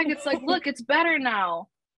come back. It's like, look, it's better now.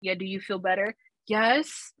 Yeah. Do you feel better?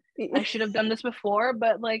 Yes. I should have done this before,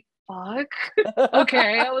 but like, fuck?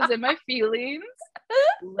 Okay, I was in my feelings.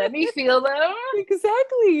 Let me feel them.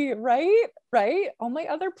 Exactly. Right. All my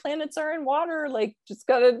other planets are in water. Like, just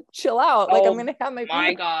gotta chill out. Like, I'm gonna have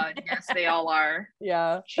my God. Yes, they all are.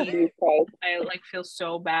 Yeah. Jesus Christ. I like feel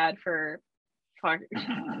so bad for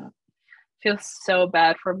feel so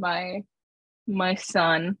bad for my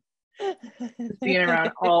son being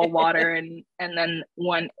around all water and then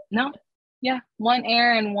one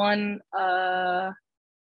air and one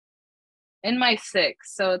in my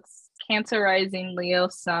six. So it's Cancer rising, Leo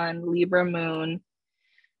sun, Libra moon,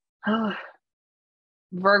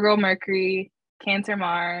 Virgo Mercury, Cancer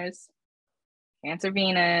Mars, Cancer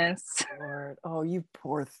Venus. Lord. Oh, you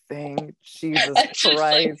poor thing. Jesus Christ.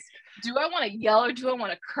 Like, do I want to yell or do I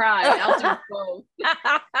want to cry? I'll do both.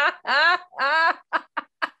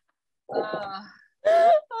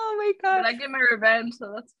 Oh my God. But I get my revenge,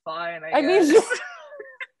 so that's fine. I mean, guess.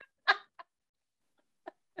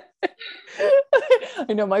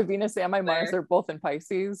 I know my Venus and my Mars are both in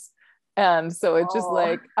Pisces. And so it's just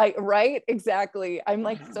like, right? Exactly. I'm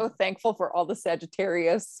like so thankful for all the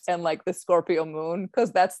Sagittarius and like the Scorpio moon,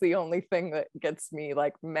 because that's the only thing that gets me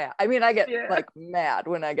like mad. I mean, I get like mad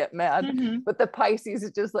when I get mad, but the Pisces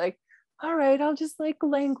is just like, all right, I'll just like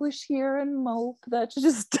languish here and mope. That's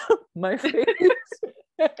just my face.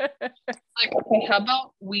 Like, okay, how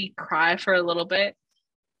about we cry for a little bit?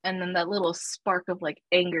 And then that little spark of like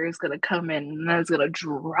anger is gonna come in, and that's gonna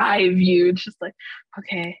drive you. It's just like,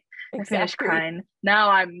 okay, I finished crying. Now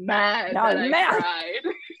I'm mad. Now I'm mad.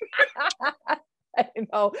 Cried. I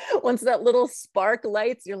know. Once that little spark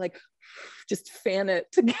lights, you're like, just fan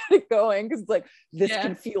it to get it going, because like this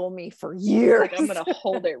can fuel me for years. Like, I'm gonna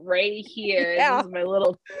hold it right here. This is my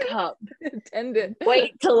little cup. Tend it.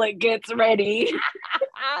 Wait till it gets ready.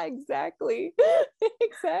 Exactly.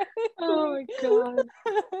 Oh my God.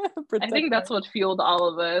 I think that's what fueled all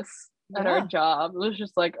of us at our job. It was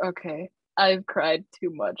just like, okay, I've cried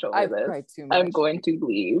too much over this. Cried too much. I'm going to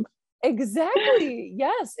leave. Exactly.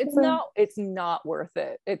 Yes. It's not worth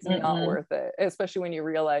it. It's not worth it. Especially when you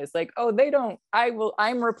realize like, oh,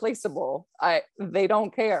 I'm replaceable. They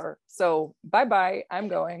don't care. So bye-bye. I'm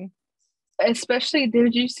going. Especially,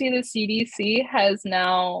 did you see the CDC has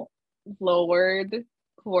now lowered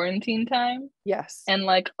quarantine time? Yes. And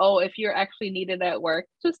like, oh, if you're actually needed at work,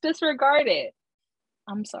 just disregard it.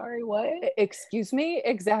 I'm sorry, what? Excuse me?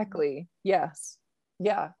 Exactly. Yes.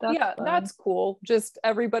 Yeah. That's cool. Just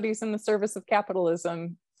everybody's in the service of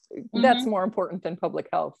capitalism. That's more important than public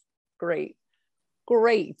health. Great.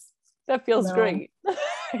 That feels great.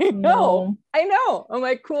 I know. I'm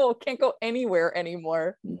like, cool. Can't go anywhere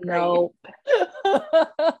anymore. Nope.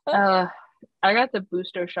 I got the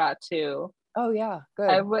booster shot too. Oh yeah, good.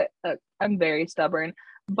 I'm very stubborn,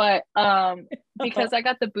 but because I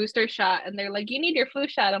got the booster shot and they're like, you need your flu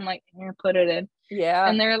shot. I'm like, here, put it in. Yeah.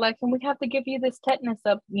 And they're like, and we have to give you this tetanus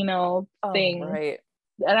up, thing. Right.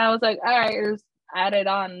 And I was like, all right, just add it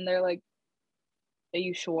on. And they're like, are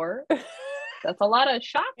you sure? That's a lot of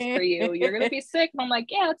shots for you. You're gonna be sick. And I'm like,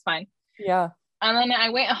 yeah, that's fine. Yeah. And then I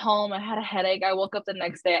went home. I had a headache. I woke up the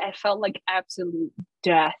next day. I felt like absolute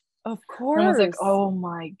death. Of course. And I was like, oh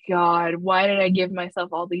my God, why did I give myself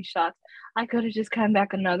all these shots? I could have just come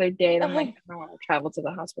back another day. And I'm like, I don't want to travel to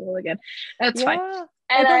the hospital again. That's fine.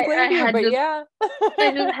 And I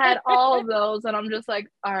just had all of those, and I'm just like,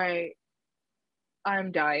 all right,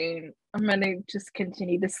 I'm dying. I'm gonna just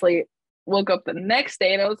continue to sleep. Woke up the next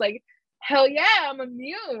day, and I was like, hell yeah, I'm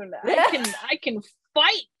immune. I can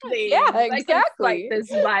fight things. Yeah, exactly. I can fight this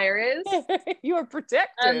virus. You are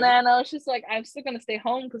protected. And then I was just like, I'm still gonna stay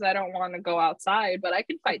home because I don't want to go outside, but I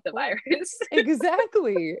can fight the virus.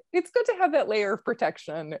 Exactly. It's good to have that layer of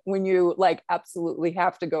protection when you like absolutely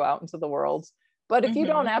have to go out into the world. But if you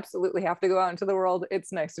don't absolutely have to go out into the world,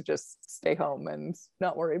 it's nice to just stay home and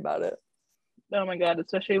not worry about it. Oh my God,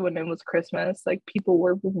 especially when it was Christmas, like people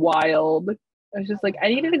were wild. I was just like, I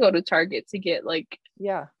needed to go to Target to get like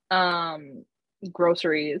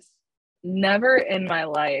groceries. Never in my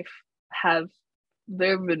life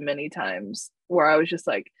there have been many times where I was just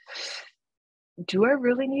like, do I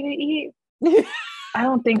really need to eat? I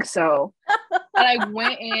don't think so. And I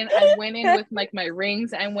went in with like my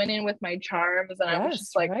rings, I went in with my charms, and I was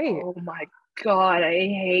just like, oh my God, I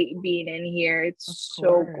hate being in here. It's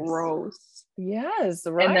so gross. Yes,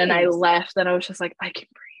 right. And then I left, and I was just like, I can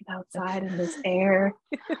breathe outside in this air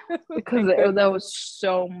because that was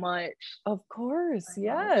so much. Of course,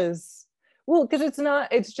 yes. Well, because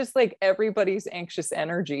it's just like everybody's anxious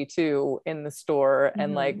energy too in the store,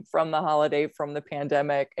 and like from the holiday, from the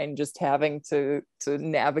pandemic, and just having to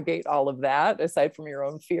navigate all of that aside from your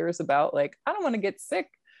own fears about like, I don't want to get sick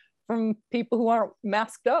from people who aren't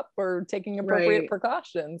masked up or taking appropriate Right.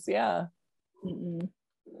 precautions. Yeah.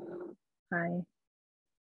 Hi.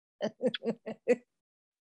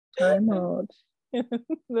 Time out.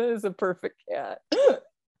 That is a perfect cat.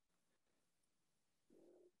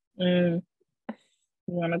 You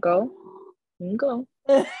want to go? You can go.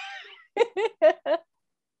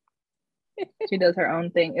 She does her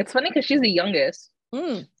own thing. It's funny because she's the youngest.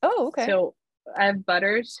 Oh, okay. So I have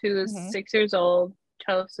Butters, who is 6 years old.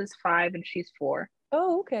 Toast is 5, and she's 4.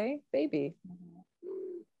 Oh, okay, baby.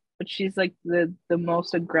 But she's like the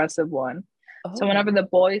most aggressive one. Oh. So whenever the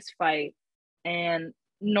boys fight, and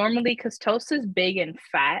normally because Toast is big and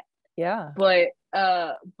fat, yeah, but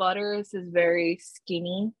Butters is very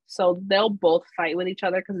skinny, so they'll both fight with each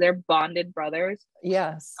other because they're bonded brothers.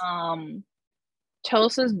 Yes.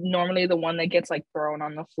 Toast is normally the one that gets like thrown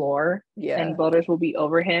on the floor, and Butters will be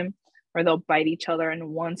over him, or they'll bite each other, and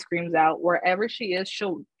one screams out. Wherever she is,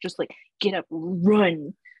 she'll just like get up,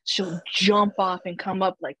 run. She'll jump off and come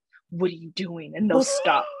up like, "What are you doing?" And they'll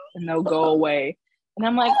stop and they'll go away. And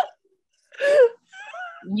I'm like,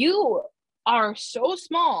 you are so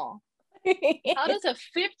small. How does a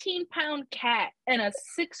 15-pound cat and a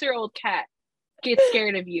 6-year-old cat get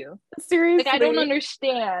scared of you? Seriously. Like, I don't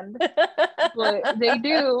understand, but they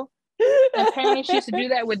do. And apparently she used to do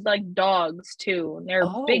that with like dogs too, and they're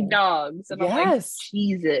big dogs, and I'm like,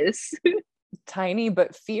 Jesus. Tiny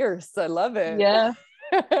but fierce. I love it. Yeah.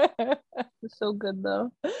 It's so good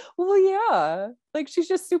though. Well, yeah, like she's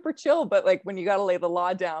just super chill, but like when you got to lay the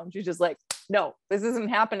law down, she's just like, no, this isn't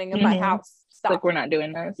happening in my house. Stop. Like, we're not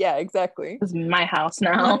doing this. Yeah, exactly. This is my house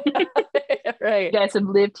now. Right. You guys have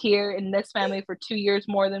lived here in this family for 2 years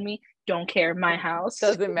more than me. Don't care. My house.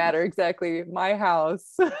 Doesn't matter. Exactly. My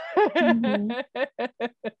house.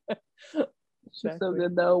 She's so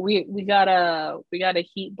good though. We got a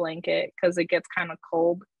heat blanket because it gets kind of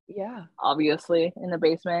cold. Yeah. Obviously in the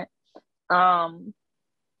basement.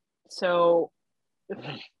 So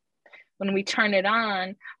when we turn it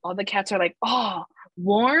on, all the cats are like, "Oh,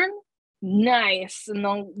 warm? Nice." And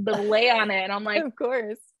they'll lay on it. And I'm like, of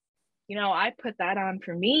course. I put that on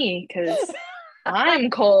for me because I'm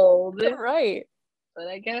cold. Right. But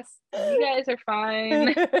I guess you guys are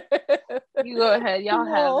fine. You go ahead. Y'all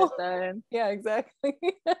have it then. Yeah, exactly.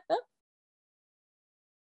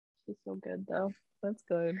 She's so good though. That's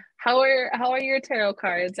good. How are your tarot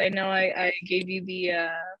cards? I know I gave you the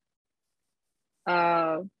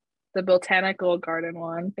botanical garden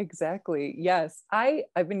one. Exactly. Yes.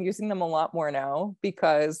 I've been using them a lot more now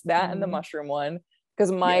because that and the mushroom one,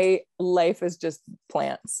 because my life is just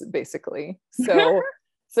plants basically. So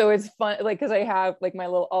so it's fun, like, because I have like my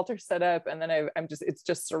little altar set up, and then it's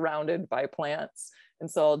just surrounded by plants, and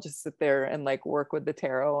so I'll just sit there and like work with the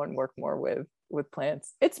tarot and work more with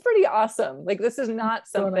plants. It's pretty awesome. Like, this is not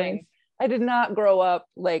something, nice. I did not grow up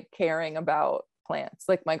like caring about plants.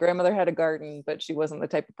 Like, my grandmother had a garden, but she wasn't the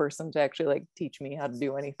type of person to actually like teach me how to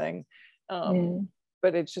do anything.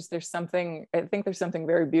 But it's just, I think there's something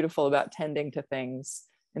very beautiful about tending to things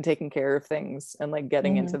and taking care of things and like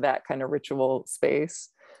getting into that kind of ritual space.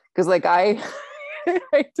 Because like I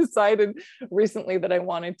decided recently that I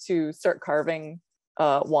wanted to start carving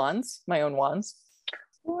wands, my own wands.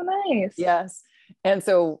 Oh, nice. Yes. And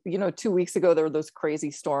so, 2 weeks ago, there were those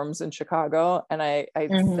crazy storms in Chicago, and I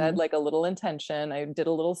said like a little intention. I did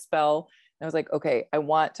a little spell, and I was like, okay, I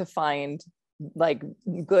want to find like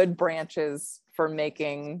good branches for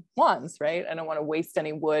making wands, right? I don't want to waste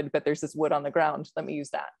any wood, but there's this wood on the ground. Let me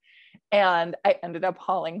use that. And I ended up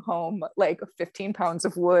hauling home like 15 pounds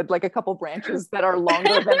of wood, like a couple branches that are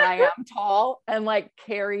longer than I am tall, and like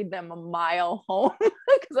carried them a mile home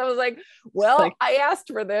because I was like, well, I asked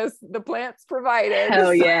for this, the plants provided.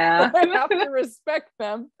 Hell yeah. So I have to respect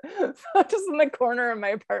them. So just in the corner of my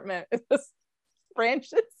apartment, it's just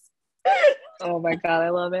branches. Oh my God, I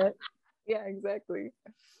love it. Yeah, exactly.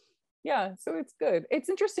 Yeah, so it's good. It's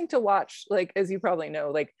interesting to watch, like, as you probably know,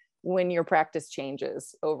 like when your practice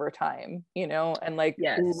changes over time, and like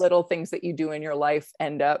little things that you do in your life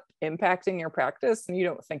end up impacting your practice, and you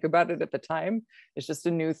don't think about it at the time. It's just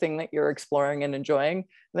a new thing that you're exploring and enjoying. And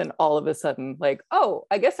then all of a sudden, like, oh,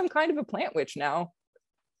 I guess I'm kind of a plant witch now.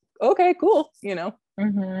 Okay, cool. Yeah.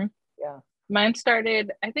 I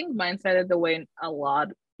think mine started the way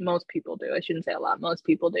most people do. I shouldn't say a lot, most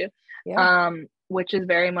people do. Yeah. Which is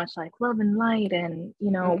very much like love and light, and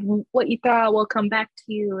what you thought will come back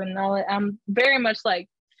to you, and all that. I'm very much like,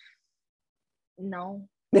 no.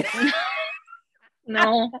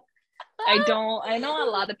 No, I don't. I know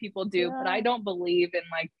a lot of people do, but I don't believe in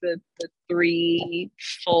like the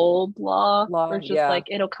threefold law. Or just like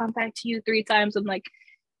it'll come back to you 3 times. I'm like,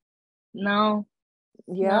 no.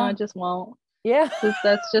 No, I just won't. Yeah.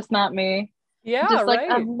 That's just not me. Yeah, just like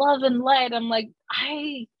right. of love and light. I'm like,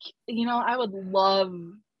 I would love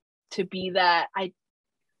to be that.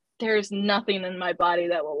 There's nothing in my body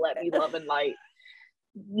that will let me love and light.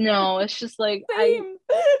 No, it's just like Same.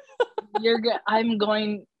 I'm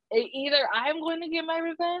going to get my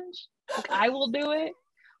revenge, like I will do it,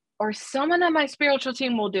 or someone on my spiritual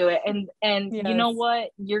team will do it. And Yes. You know what?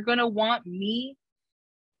 You're gonna want me,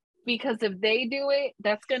 because if they do it,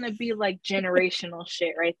 that's gonna be like generational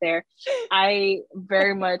shit right there. I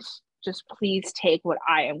very much just please take what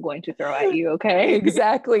I am going to throw at you, okay?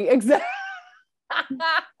 Exactly.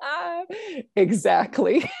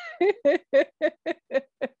 Exactly.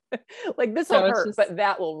 Like this will hurt, but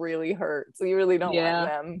that will really hurt. So you really don't want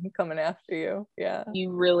them coming after you. Yeah.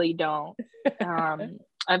 You really don't.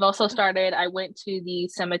 I've also I went to the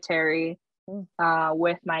cemetery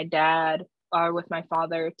with my dad or with my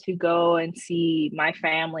father to go and see my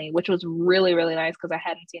family, which was really, really nice because I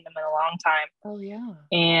hadn't seen them in a long time. Oh yeah.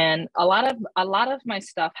 And a lot of my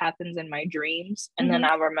stuff happens in my dreams, and then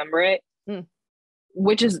I'll remember it.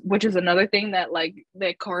 Which is another thing that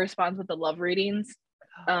corresponds with the love readings,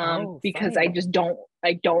 because I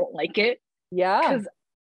don't like it. Yeah, because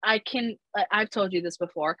I've told you this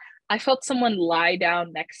before. I felt someone lie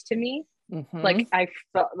down next to me. Like I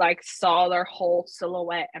felt like saw their whole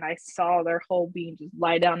silhouette, and I saw their whole being just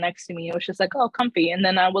lie down next to me. It was just like, oh, comfy. And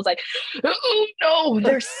then I was like, oh no,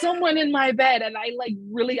 there's someone in my bed. And I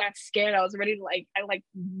really got scared. I was ready to I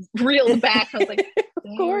reeled back. I was like,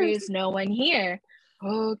 there is no one here.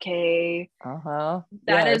 Okay.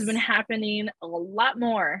 That has been happening a lot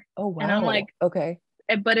more. Oh wow. And I'm like, okay.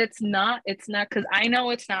 But it's not because I know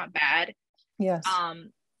it's not bad. Yes.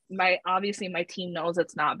 Obviously my team knows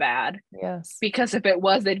it's not bad. Yes. Because if it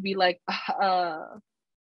was, they'd be like,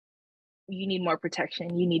 you need more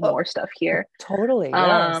protection. You need more stuff here. Totally.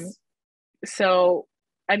 Yes. So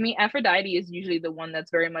I mean, Aphrodite is usually the one that's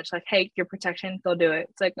very much like, hey, your protection, go do it.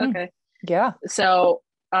 It's like, okay. Yeah. So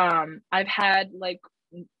I've had like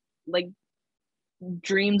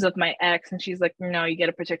dreams of my ex, and she's like, no, you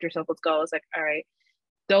gotta protect yourself, let's go. I was like, all right.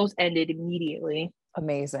 Those ended immediately.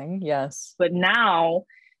 Amazing. Yes. But now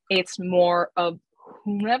it's more of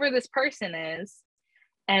whomever this person is,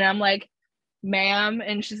 and I'm like, ma'am,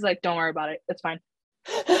 and she's like, don't worry about it, it's fine.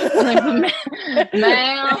 I'm like,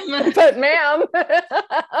 ma'am, but ma'am,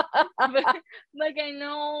 like I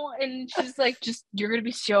know. And she's like, just you're gonna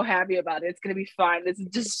be so happy about it, it's gonna be fine, this is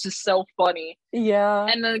just so funny. Yeah.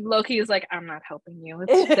 And then Loki is like, I'm not helping you,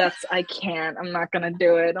 I can't, I'm not gonna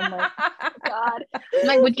do it. I'm like, oh, God. I'm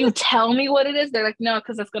like, would you tell me what it is? They're like, no,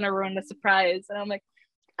 because that's gonna ruin the surprise. And I'm like,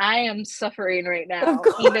 I am suffering right now.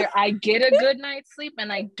 Either I get a good night's sleep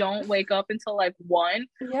and I don't wake up until 1,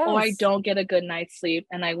 or I don't get a good night's sleep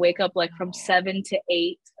and I wake up from 7 to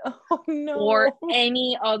 8. Oh no. Or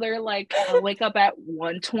any other I'll wake up at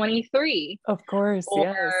 1:23. Of course.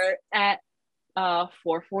 Or at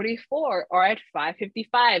 4:44 or at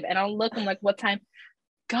 5:55. And I'll look, I'm like, what time?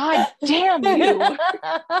 God damn you.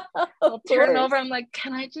 I'll turn over, I'm like,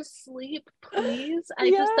 can I just sleep, please?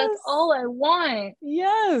 That's all I want.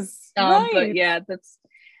 Yes. But yeah, that's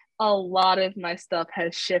a lot of my stuff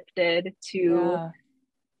has shifted to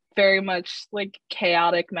very much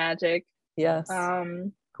chaotic magic. Yes.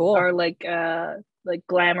 Cool. Or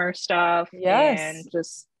glamour stuff. Yes. And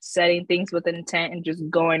just setting things with intent and just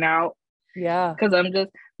going out. Yeah. Because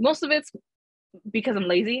most of it's because I'm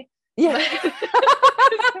lazy. Yeah.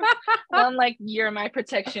 I'm like, you're my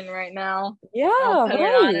protection right now. Yeah. I'll put it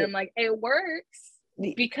on, and I'm like, it works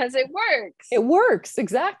because it works. It works,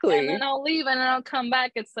 exactly. And then I'll leave, and then I'll come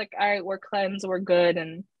back. It's like, all right, we're cleansed, we're good,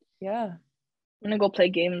 and yeah, I'm gonna go play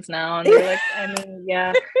games now. And they're like, I mean,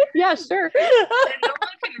 yeah, yeah, sure. And no one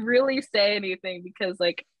can really say anything because,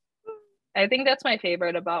 I think that's my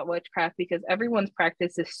favorite about witchcraft, because everyone's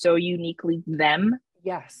practice is so uniquely them.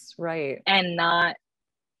 Yes, right. And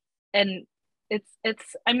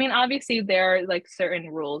it's I mean, obviously there are certain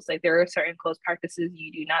rules, there are certain close practices you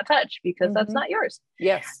do not touch because that's not yours.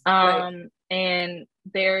 Yes. Right. And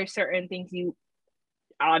there are certain things you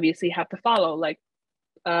obviously have to follow,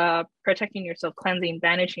 protecting yourself, cleansing,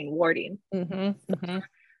 banishing, warding.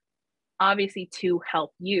 Obviously to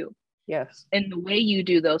help you. Yes. And the way you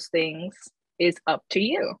do those things is up to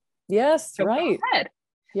you. Yes, so right. Go ahead.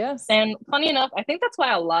 Yes. And funny enough, I think that's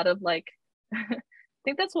why a lot of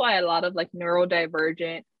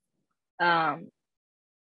neurodivergent,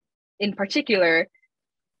 in particular,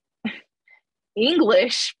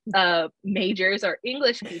 English majors or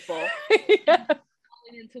English people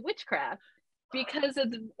into witchcraft, because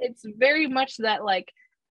it's very much that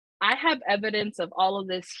I have evidence of all of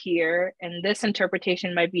this here, and this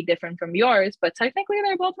interpretation might be different from yours, but technically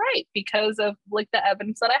they're both right because of like the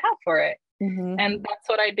evidence that I have for it. Mm-hmm. And that's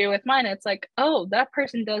what I do with mine. It's like, oh, that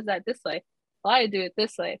person does that this way. Well, I do it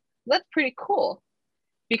this way. That's pretty cool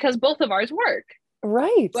because both of ours work.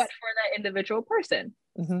 Right. But for that individual person.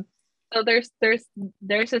 Mm-hmm. So there's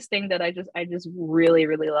this thing that I just really,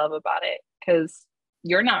 really love about it, because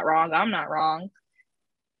you're not wrong, I'm not wrong.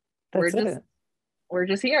 We're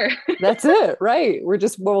just here. That's it, right? We're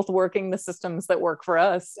just both working the systems that work for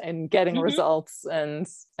us and getting Mm-hmm. results and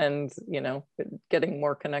you know, getting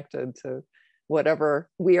more connected to whatever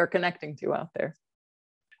we are connecting to out there.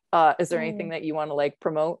 Is there anything that you want to like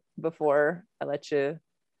promote before I let you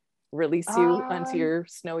release you onto your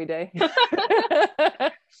snowy day?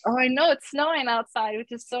 Oh, I know it's snowing outside,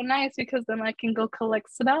 which is so nice because then I can go collect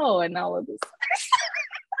snow and all of this.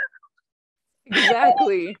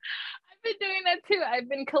 Exactly. I've been doing that too. I've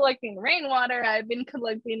been collecting rainwater. I've been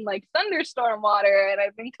collecting like thunderstorm water, and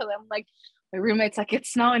I've been collecting like my roommate's like,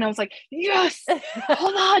 it's snowing. I was like, yes,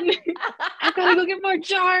 hold on. I gotta go get more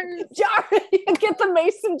jars. Get the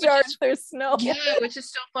mason jars. There's snow. Yeah, which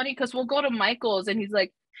is so funny because we'll go to Michael's and he's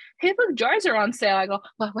like, hey, look, jars are on sale. I go,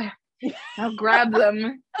 well, where? I'll grab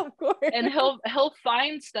them. Of course. And he'll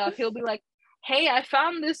find stuff. He'll be like, hey, I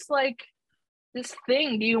found this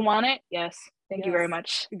thing. Do you want it? Yes. Thank you very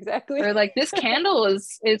much. Exactly. Or like, this candle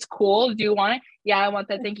is cool. Do you want it? Yeah, I want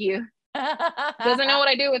that. Thank you. Doesn't know what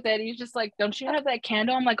I do with it. He's just like, don't you have that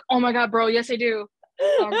candle? I'm like, oh my God, bro. Yes, I do.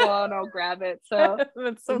 I'll go and I'll grab it. So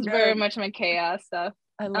that's so it's good. very much my chaos stuff.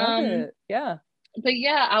 I love it. Yeah. But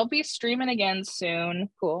yeah, I'll be streaming again soon.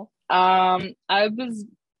 Cool. I was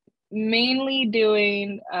mainly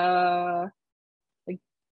doing like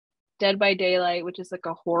Dead by Daylight, which is like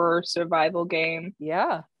a horror survival game.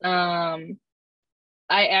 Yeah.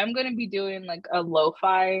 I am going to be doing like a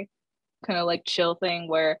lo-fi kind of like chill thing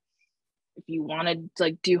where if you want to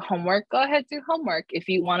like do homework, go ahead, do homework. If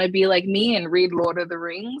you want to be like me and read Lord of the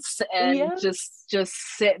Rings and just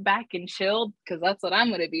sit back and chill, because that's what I'm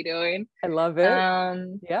going to be doing. I love it.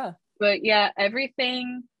 Yeah. But yeah,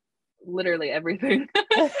 literally everything,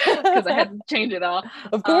 because I had to change it all.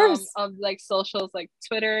 Of course. Of like socials like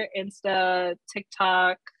Twitter, Insta,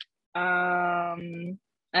 TikTok, and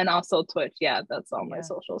also Twitch. Yeah, that's all my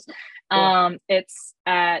socials. Cool. It's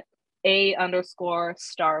at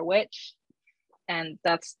 _starwitch, and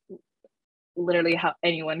that's literally how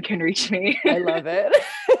anyone can reach me. I love it.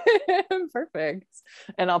 Perfect.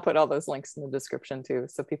 And I'll put all those links in the description too,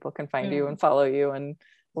 so people can find you and follow you and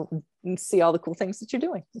see all the cool things that you're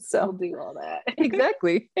doing. So we'll do all that.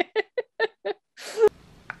 Exactly.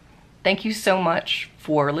 Thank you so much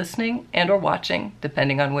for listening and or watching,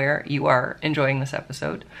 depending on where you are enjoying this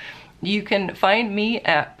episode. You can find me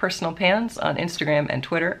at Personal Pans on Instagram and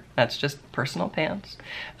Twitter. That's just Personal Pans.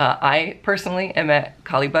 I personally am at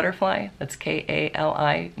Kali Butterfly. That's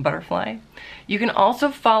Kali Butterfly. You can also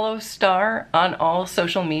follow Star on all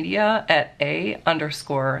social media at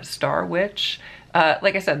 _starwitch.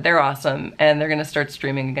 Like I said, they're awesome and they're going to start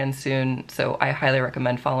streaming again soon. So I highly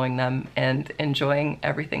recommend following them and enjoying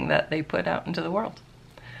everything that they put out into the world.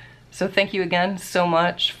 So thank you again so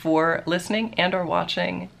much for listening and or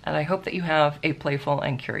watching, and I hope that you have a playful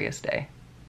and curious day.